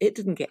 so it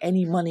didn't get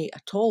any money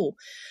at all.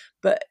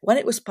 But when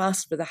it was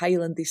passed for the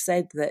Highland, they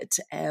said that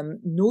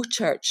no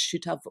church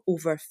should have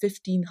over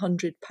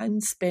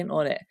 £1,500 spent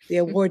on it. They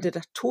awarded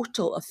a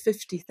total of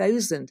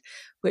 50,000,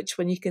 which,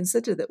 when you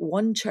consider that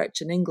one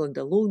church in England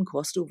alone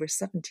cost over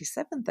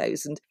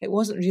 77,000, it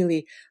wasn't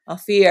really a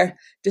fair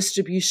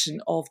distribution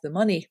of the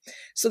money.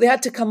 So they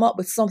had to come up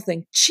with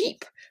something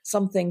cheap,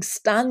 something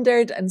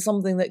standard, and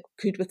something that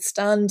could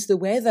withstand the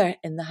weather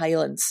in the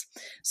Highlands.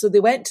 So they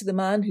went to the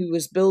man who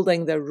was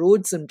building their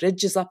roads and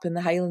bridges up in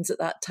the Highlands at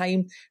that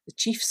time, the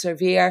chief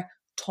surveyor,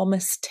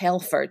 Thomas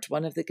Telford,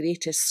 one of the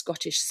greatest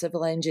Scottish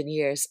civil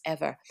engineers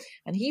ever.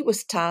 And he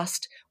was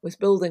tasked with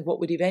building what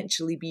would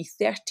eventually be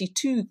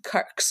 32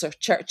 kirks or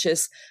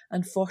churches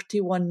and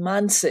 41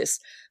 manses,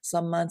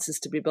 some manses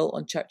to be built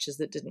on churches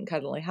that didn't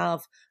currently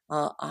have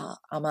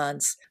a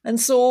manse. And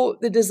so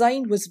the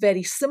design was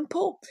very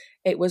simple.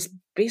 It was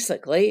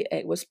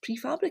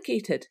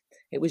prefabricated.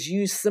 It was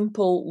used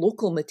simple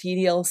local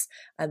materials,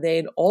 and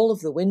then all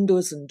of the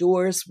windows and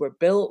doors were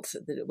built.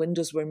 The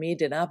windows were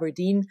made in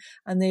Aberdeen,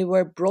 and they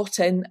were brought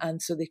in,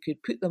 and so they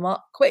could put them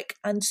up quick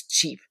and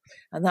cheap.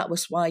 And that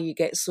was why you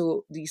get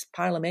these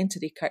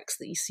parliamentary kirks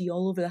that you see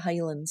all over the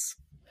Highlands.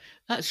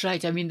 That's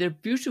right. I mean, they're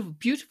beautiful,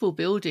 beautiful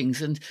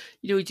buildings, and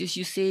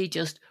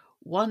just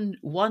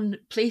one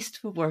place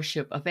for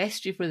worship, a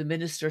vestry for the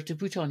minister to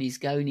put on his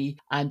gownie,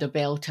 and a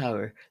bell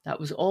tower. That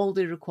was all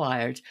they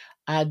required.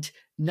 And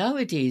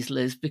nowadays,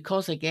 Liz,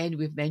 because again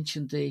we've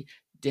mentioned the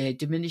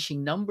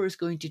diminishing numbers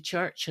going to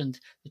church and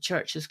the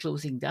church is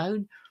closing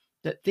down,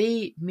 that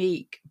they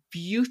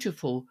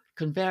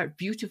convert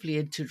beautifully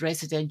into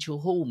residential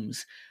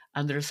homes.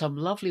 And there are some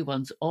lovely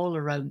ones all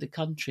around the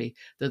country.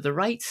 They're the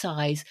right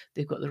size,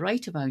 they've got the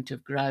right amount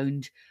of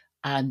ground,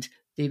 and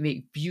they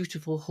make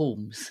beautiful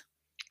homes.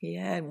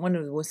 Yeah, and one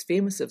of the most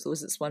famous of those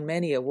that's won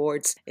many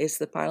awards is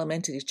the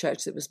parliamentary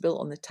church that was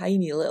built on the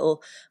tiny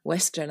little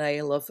Western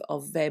Isle of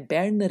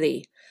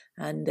Berneray.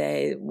 And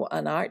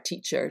an art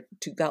teacher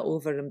took that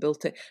over and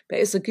built it. But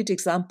it's a good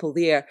example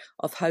there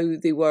of how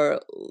they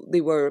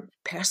were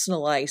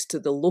personalised to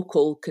the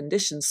local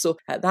conditions. So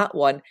at that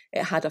one,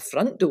 it had a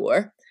front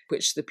door,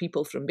 which the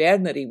people from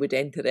Berneray would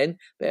enter in,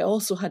 but it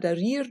also had a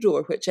rear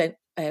door,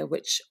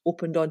 which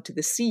opened onto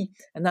the sea,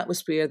 and that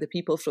was where the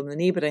people from the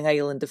neighbouring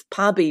island of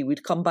Pabby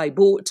would come by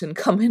boat and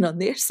come in on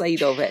their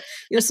side of it.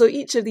 So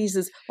each of these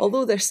is,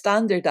 although they're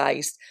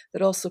standardised,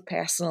 they're also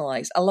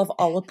personalised. I love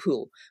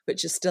Ullapool,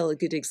 which is still a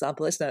good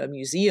example. It's not a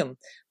museum,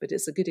 but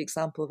it's a good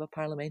example of a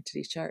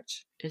parliamentary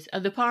church.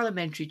 And the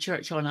parliamentary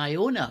church on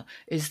Iona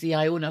is the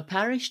Iona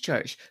Parish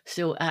Church,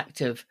 still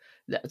active.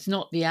 That's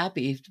not the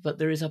Abbey, but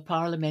there is a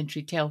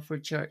parliamentary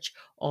Telford Church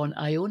on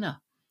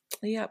Iona.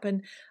 Yep,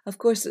 and of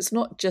course it's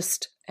not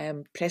just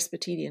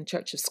Presbyterian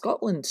Church of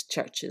Scotland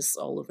churches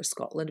all over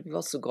Scotland. We've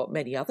also got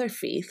many other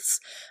faiths,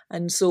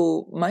 and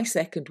so my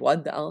second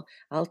one that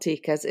I'll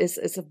take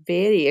is a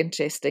very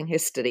interesting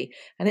history,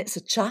 and it's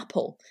a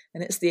chapel,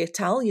 and it's the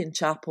Italian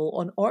chapel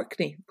on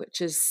Orkney,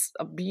 which is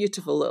a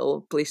beautiful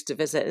little place to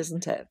visit,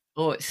 isn't it?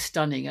 Oh, it's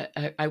stunning.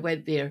 I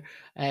went there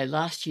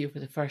last year for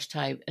the first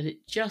time, and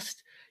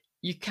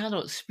you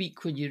cannot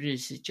speak when you're in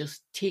it. It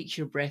just takes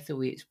your breath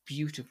away. It's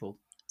beautiful.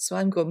 So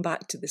I'm going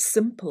back to the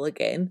simple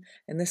again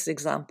in this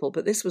example,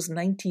 but this was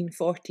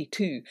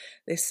 1942.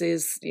 This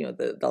is,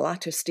 the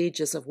latter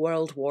stages of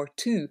World War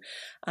II.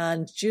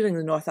 And during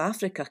the North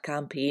Africa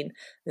campaign,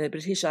 the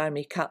British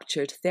Army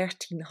captured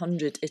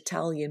 1,300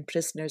 Italian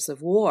prisoners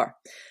of war,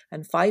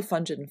 and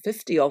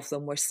 550 of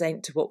them were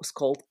sent to what was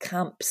called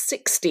Camp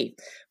 60,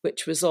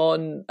 which was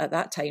on, at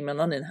that time,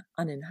 an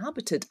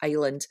uninhabited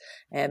island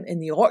in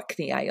the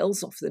Orkney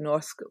Isles off the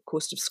north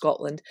coast of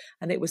Scotland,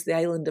 and it was the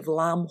island of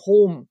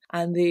Lamholm.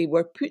 And they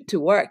were put to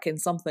work in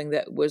something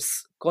that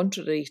was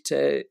contrary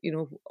to,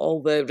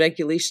 all the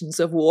regulations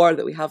of war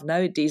that we have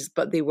nowadays,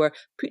 but they were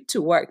put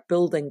to work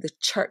building the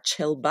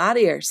Churchill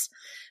barriers.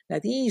 Now,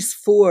 these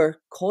 4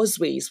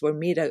 causeways were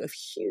made out of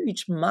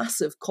huge,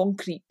 massive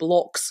concrete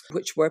blocks,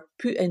 which were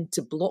put in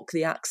to block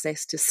the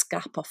access to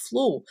Scapa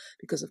Flow,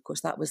 because, of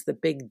course, that was the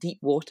big deep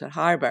water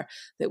harbour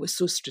that was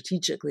so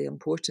strategically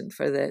important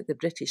for the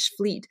British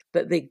fleet.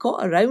 But they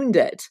got around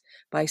it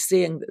by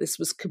saying that this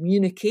was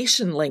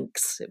communication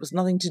links. It was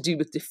nothing to do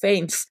with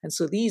defence. And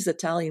so these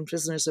Italian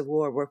prisoners of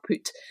war were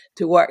put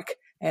to work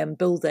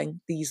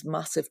building these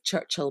massive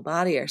Churchill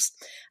barriers.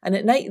 And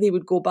at night they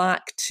would go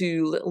back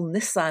to little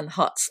Nissan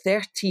huts,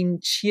 13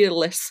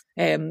 cheerless,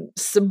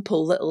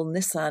 simple little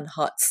Nissan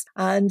huts.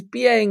 And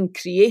being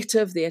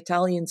creative, the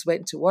Italians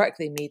went to work.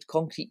 They made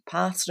concrete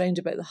paths round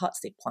about the huts.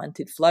 They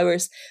planted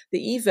flowers. They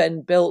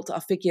even built a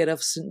figure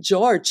of St.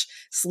 George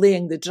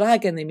slaying the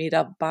dragon. They made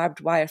a barbed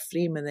wire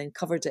frame and then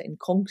covered it in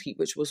concrete,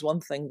 which was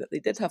one thing that they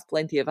did have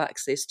plenty of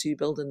access to,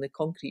 building the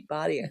concrete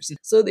barriers.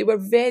 So they were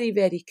very,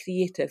 very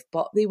creative,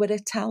 but they were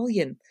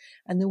Italian.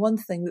 And the one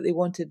thing that they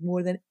wanted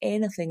more than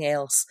anything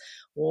else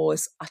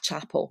was a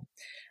chapel.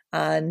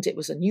 And it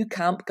was a new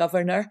camp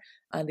governor,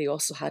 and they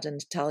also had an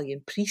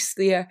Italian priest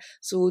there.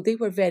 So they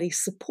were very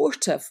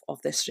supportive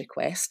of this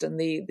request, and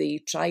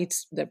they tried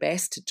their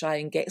best to try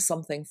and get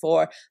something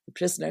for the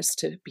prisoners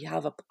to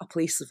have a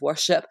place of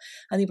worship.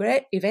 And they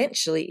were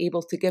eventually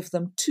able to give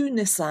them 2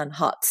 Nisan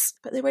huts,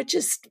 but they were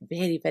just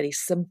very, very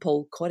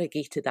simple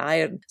corrugated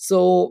iron.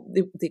 So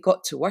they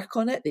got to work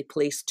on it. They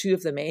placed 2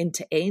 of them end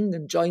to end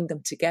and joined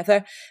them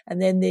together.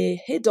 And then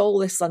they hid all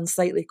this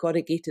unsightly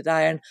corrugated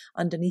iron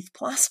underneath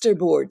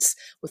plasterboards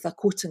with a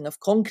coating of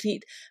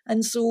concrete.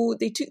 And so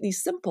they took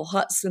these simple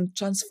huts and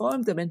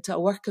transformed them into a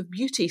work of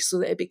beauty so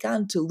that it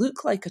began to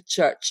look like a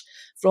church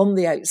from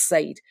the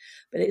outside.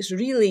 But it's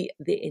really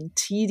the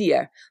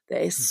interior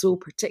that is so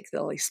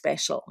particularly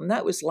special. And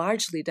that was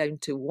largely down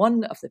to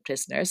one of the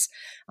prisoners,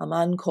 a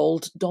man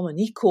called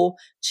Domenico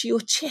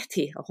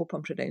Chiocchetti. I hope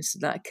I'm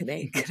pronouncing that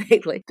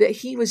correctly. That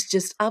he was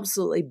just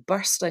absolutely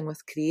bursting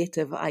with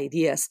creative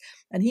ideas.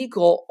 And he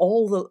got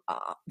all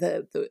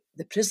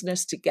the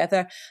prisoners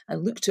together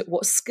and looked at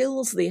what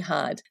skills they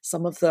had.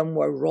 Some of them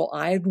were wrought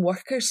iron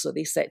workers, so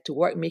they set to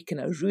work making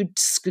a rood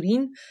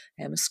screen,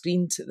 a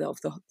screen of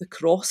the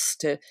cross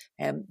to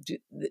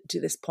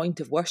do this point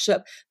of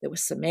worship. There were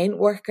cement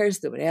workers,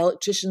 there were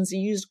electricians. They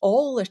used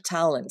all their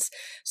talents.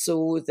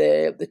 So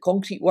the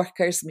concrete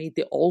workers made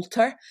the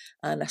altar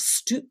and a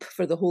stoop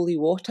for the holy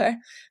water.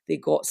 They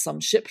got some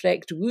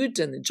shipwrecked wood,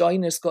 and the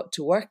joiners got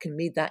to work and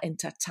made that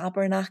into a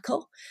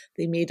tabernacle.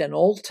 They made an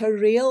altar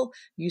rail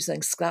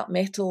using scrap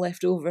metal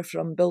left over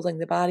from building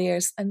the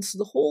barriers, and so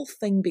the whole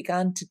thing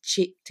began to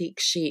take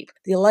shape.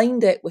 They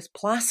lined it with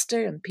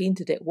plaster and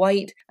painted it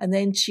white, and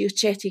then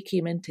Chiocchetti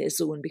came into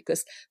his own,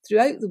 because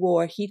throughout the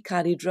war he'd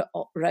carried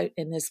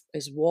in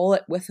his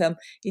wallet with him,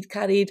 he'd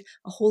carried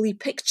a holy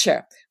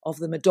picture of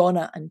the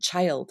Madonna and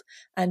Child,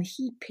 and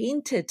he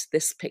painted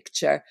this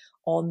picture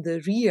on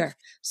the rear,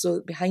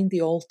 so behind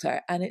the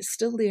altar, and it's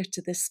still there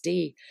to this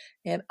day.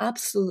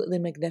 Absolutely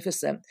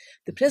magnificent.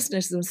 The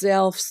prisoners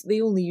themselves,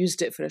 they only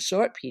used it for a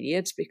short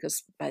period,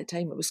 because by the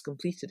time it was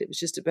completed, it was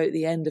just about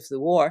the end of the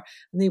war,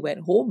 and they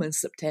went home in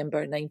September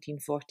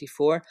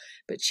 1944.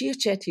 But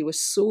Chiocchetti was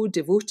so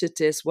devoted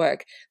to his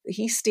work that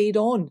he stayed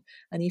on,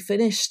 and he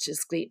finished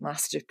his great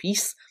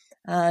masterpiece.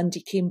 And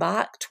he came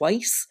back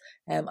twice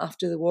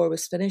after the war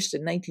was finished.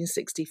 In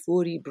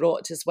 1964, he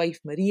brought his wife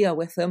Maria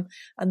with him,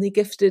 and they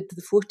gifted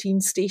the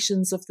 14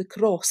 stations of the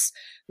cross,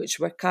 which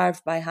were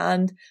carved by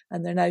hand,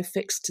 and they're now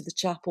fixed to the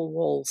chapel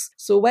walls.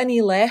 So when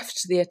he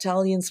left, the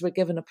Italians were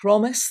given a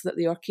promise that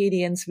the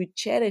Orcadians would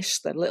cherish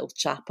their little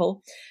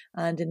chapel.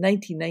 And in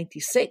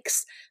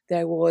 1996,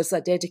 there was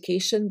a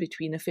dedication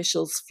between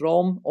officials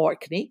from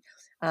Orkney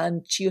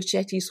and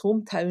Chiocchetti's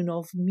hometown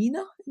of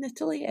Mina in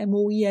Italy,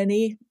 Moena,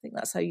 I think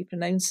that's how you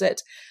pronounce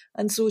it.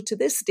 And so to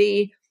this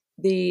day,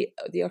 the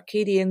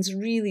Orcadians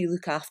really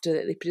look after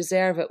it. They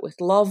preserve it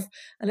with love,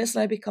 and it's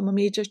now become a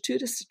major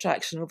tourist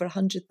attraction. Over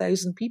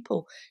 100,000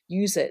 people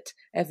use it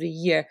every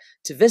year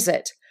to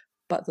visit.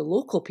 But the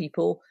local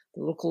people,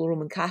 the local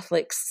Roman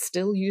Catholics,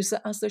 still use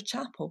it as their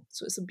chapel.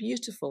 So it's a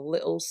beautiful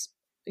little,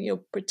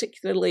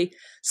 particularly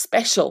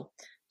special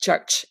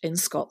church in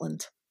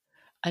Scotland.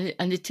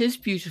 And it is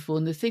beautiful.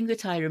 And the thing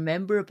that I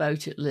remember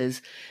about it,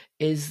 Liz,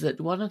 is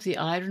that one of the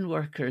iron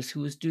workers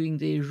who was doing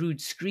the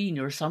rood screen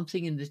or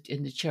something in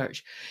the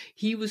church,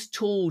 he was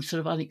told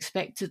sort of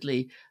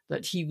unexpectedly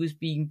that he was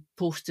being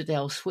posted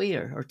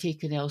elsewhere or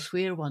taken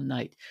elsewhere one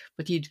night.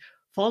 But he'd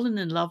fallen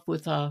in love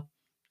with a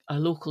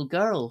local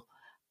girl,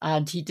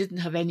 and he didn't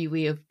have any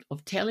way of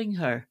telling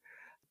her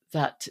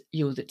that,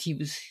 that he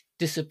was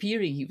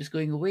disappearing, he was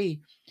going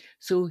away.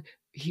 So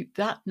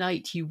that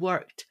night he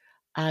worked,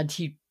 and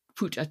he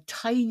put a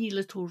tiny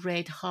little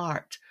red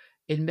heart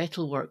in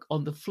metalwork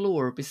on the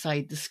floor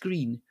beside the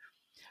screen,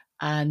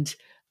 and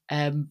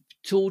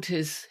told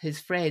his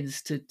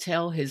friends to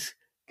tell his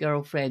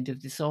girlfriend,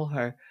 if they saw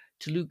her,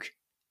 to look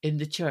in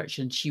the church,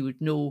 and she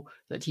would know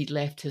that he'd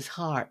left his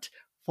heart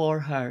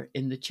for her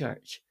in the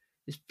church.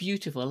 It's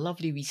beautiful, a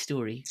lovely wee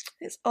story.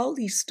 It's all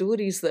these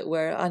stories that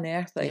we're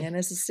unearthing. Yeah. And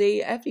as I say,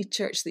 every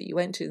church that you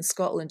went to in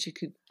Scotland, you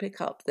could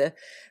pick up the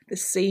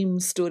same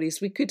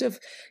stories. We could have,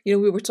 we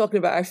were talking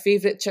about our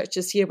favourite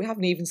churches here. We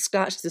haven't even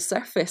scratched the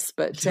surface,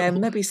 but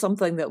maybe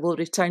something that we'll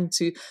return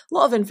to. A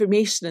lot of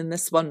information in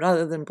this one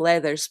rather than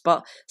blethers,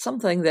 but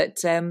something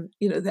that,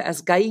 that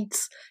as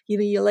guides,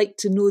 you like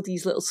to know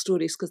these little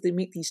stories because they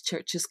make these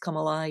churches come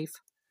alive.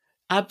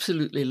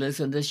 Absolutely, Liz.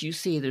 And as you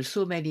say, there's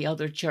so many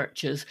other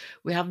churches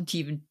we haven't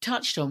even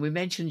touched on. We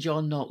mentioned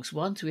John Knox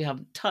once. We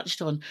haven't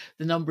touched on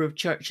the number of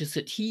churches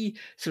that he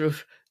sort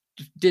of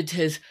did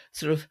his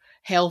sort of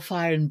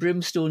hellfire and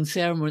brimstone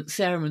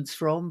sermons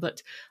from.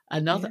 But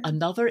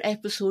another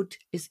episode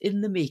is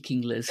in the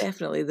making, Liz.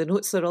 Definitely, the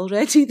notes are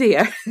already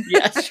there.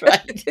 Yes,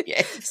 right.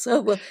 Yes.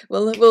 So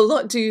we'll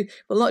not do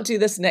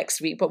this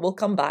next week, but we'll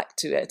come back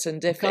to it.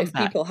 And if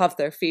people have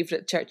their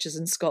favourite churches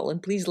in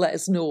Scotland, please let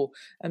us know,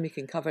 and we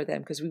can cover them,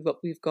 because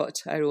we've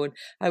got our own.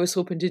 I was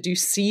hoping to do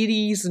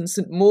series and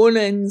St.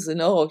 Monans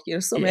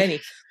and so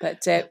many,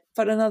 but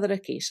for another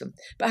occasion.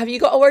 But have you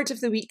got a word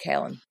of the week,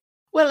 Helen?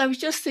 Well, I was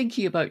just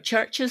thinking about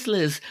churches,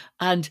 Liz,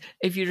 and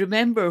if you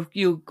remember,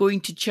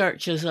 going to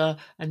church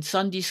and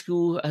Sunday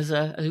school as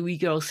a wee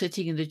girl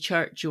sitting in the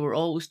church, you were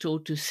always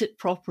told to sit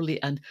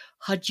properly and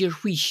hud your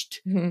wheesht.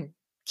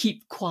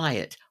 Keep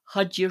quiet.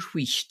 Hud your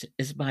wheesht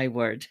is my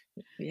word.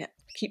 Yeah.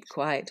 Keep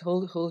quiet,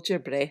 hold your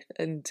breath,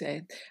 and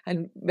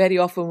very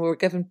often we were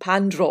given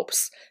pan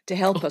drops to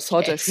help us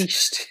hold our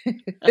wheesht.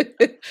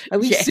 A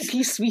wee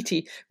suki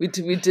sweetie would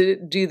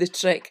do the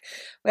trick.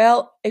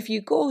 Well, if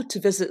you go to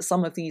visit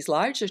some of these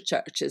larger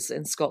churches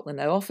in Scotland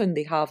now, often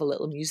they have a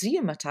little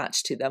museum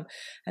attached to them,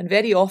 and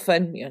very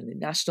often, the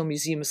National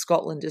Museum of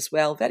Scotland as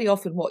well, very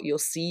often what you'll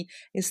see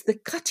is the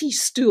cutty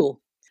stool.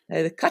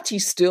 Now, the cutty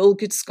stool,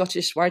 good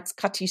Scottish words,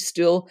 cutty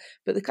stool,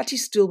 but the cutty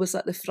stool was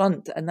at the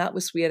front, and that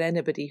was where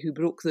anybody who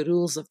broke the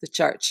rules of the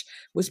church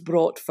was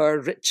brought for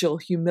ritual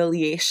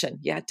humiliation.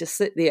 You had to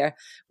sit there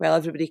while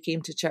everybody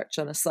came to church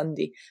on a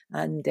Sunday,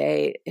 and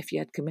if you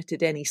had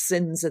committed any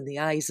sins in the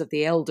eyes of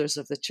the elders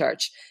of the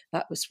church,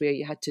 that was where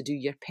you had to do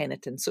your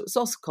penitence. So it was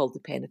also called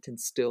the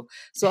penitence stool.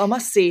 So I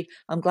must say,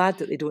 I'm glad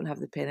that they don't have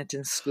the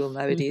penitence stool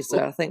nowadays,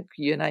 or I think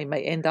you and I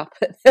might end up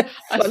at the front.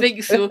 I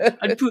think so.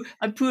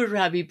 And poor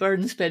Rabbi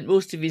Byrne spent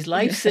most of his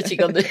life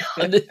sitting on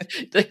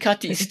the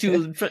cutty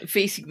stool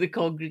facing the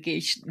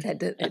congregation.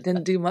 It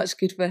didn't do much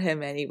good for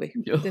him anyway.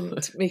 No. It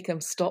didn't make him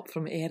stop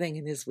from erring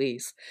in his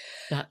ways.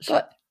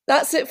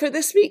 That's it for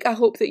this week. I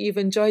hope that you've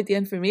enjoyed the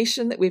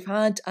information that we've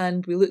had,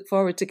 and we look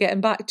forward to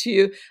getting back to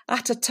you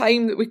at a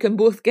time that we can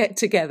both get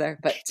together.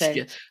 But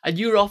and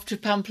you're off to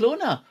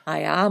Pamplona.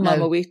 I am. Now,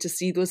 I'm away to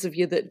see those of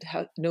you that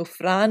know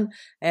Fran.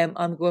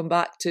 I'm going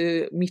back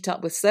to meet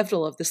up with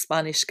several of the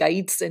Spanish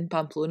guides in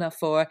Pamplona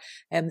for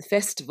the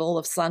Festival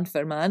of San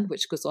Ferman,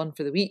 which goes on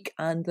for the week,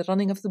 and the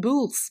running of the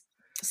bulls.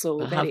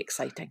 So very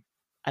exciting.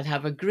 And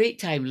have a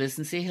great time, Liz,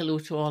 and say hello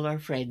to all our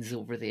friends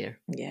over there.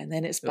 Yeah, and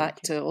then it's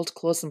back to old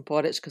clothes and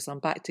porridge, because I'm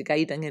back to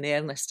guiding in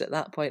earnest at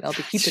that point. I'll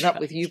be keeping up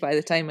with you by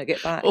the time I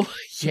get back. Oh,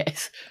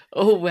 yes.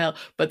 Oh, well,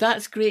 but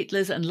that's great,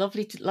 Liz, and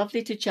lovely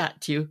to chat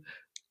to you.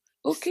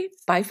 Okay,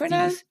 bye for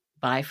now.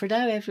 Bye for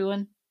now,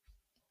 everyone.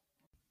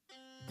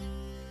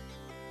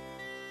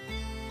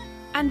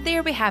 And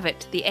there we have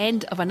it, the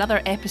end of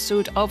another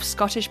episode of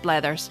Scottish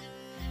Blethers.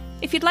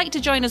 If you'd like to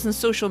join us on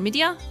social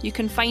media, you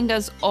can find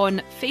us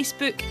on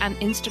Facebook and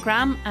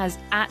Instagram as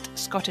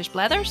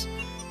 @ScottishBlethers.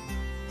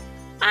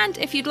 And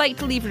if you'd like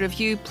to leave a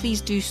review,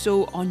 please do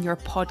so on your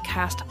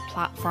podcast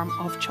platform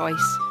of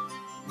choice.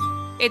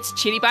 It's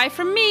cheery bye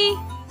from me.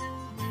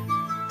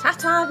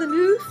 Ta-ta the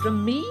noo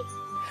from me.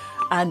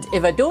 And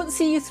if I don't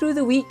see you through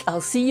the week, I'll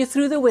see you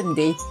through the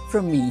windy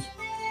from me.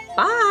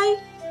 Bye.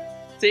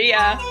 See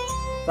ya.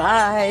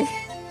 Bye.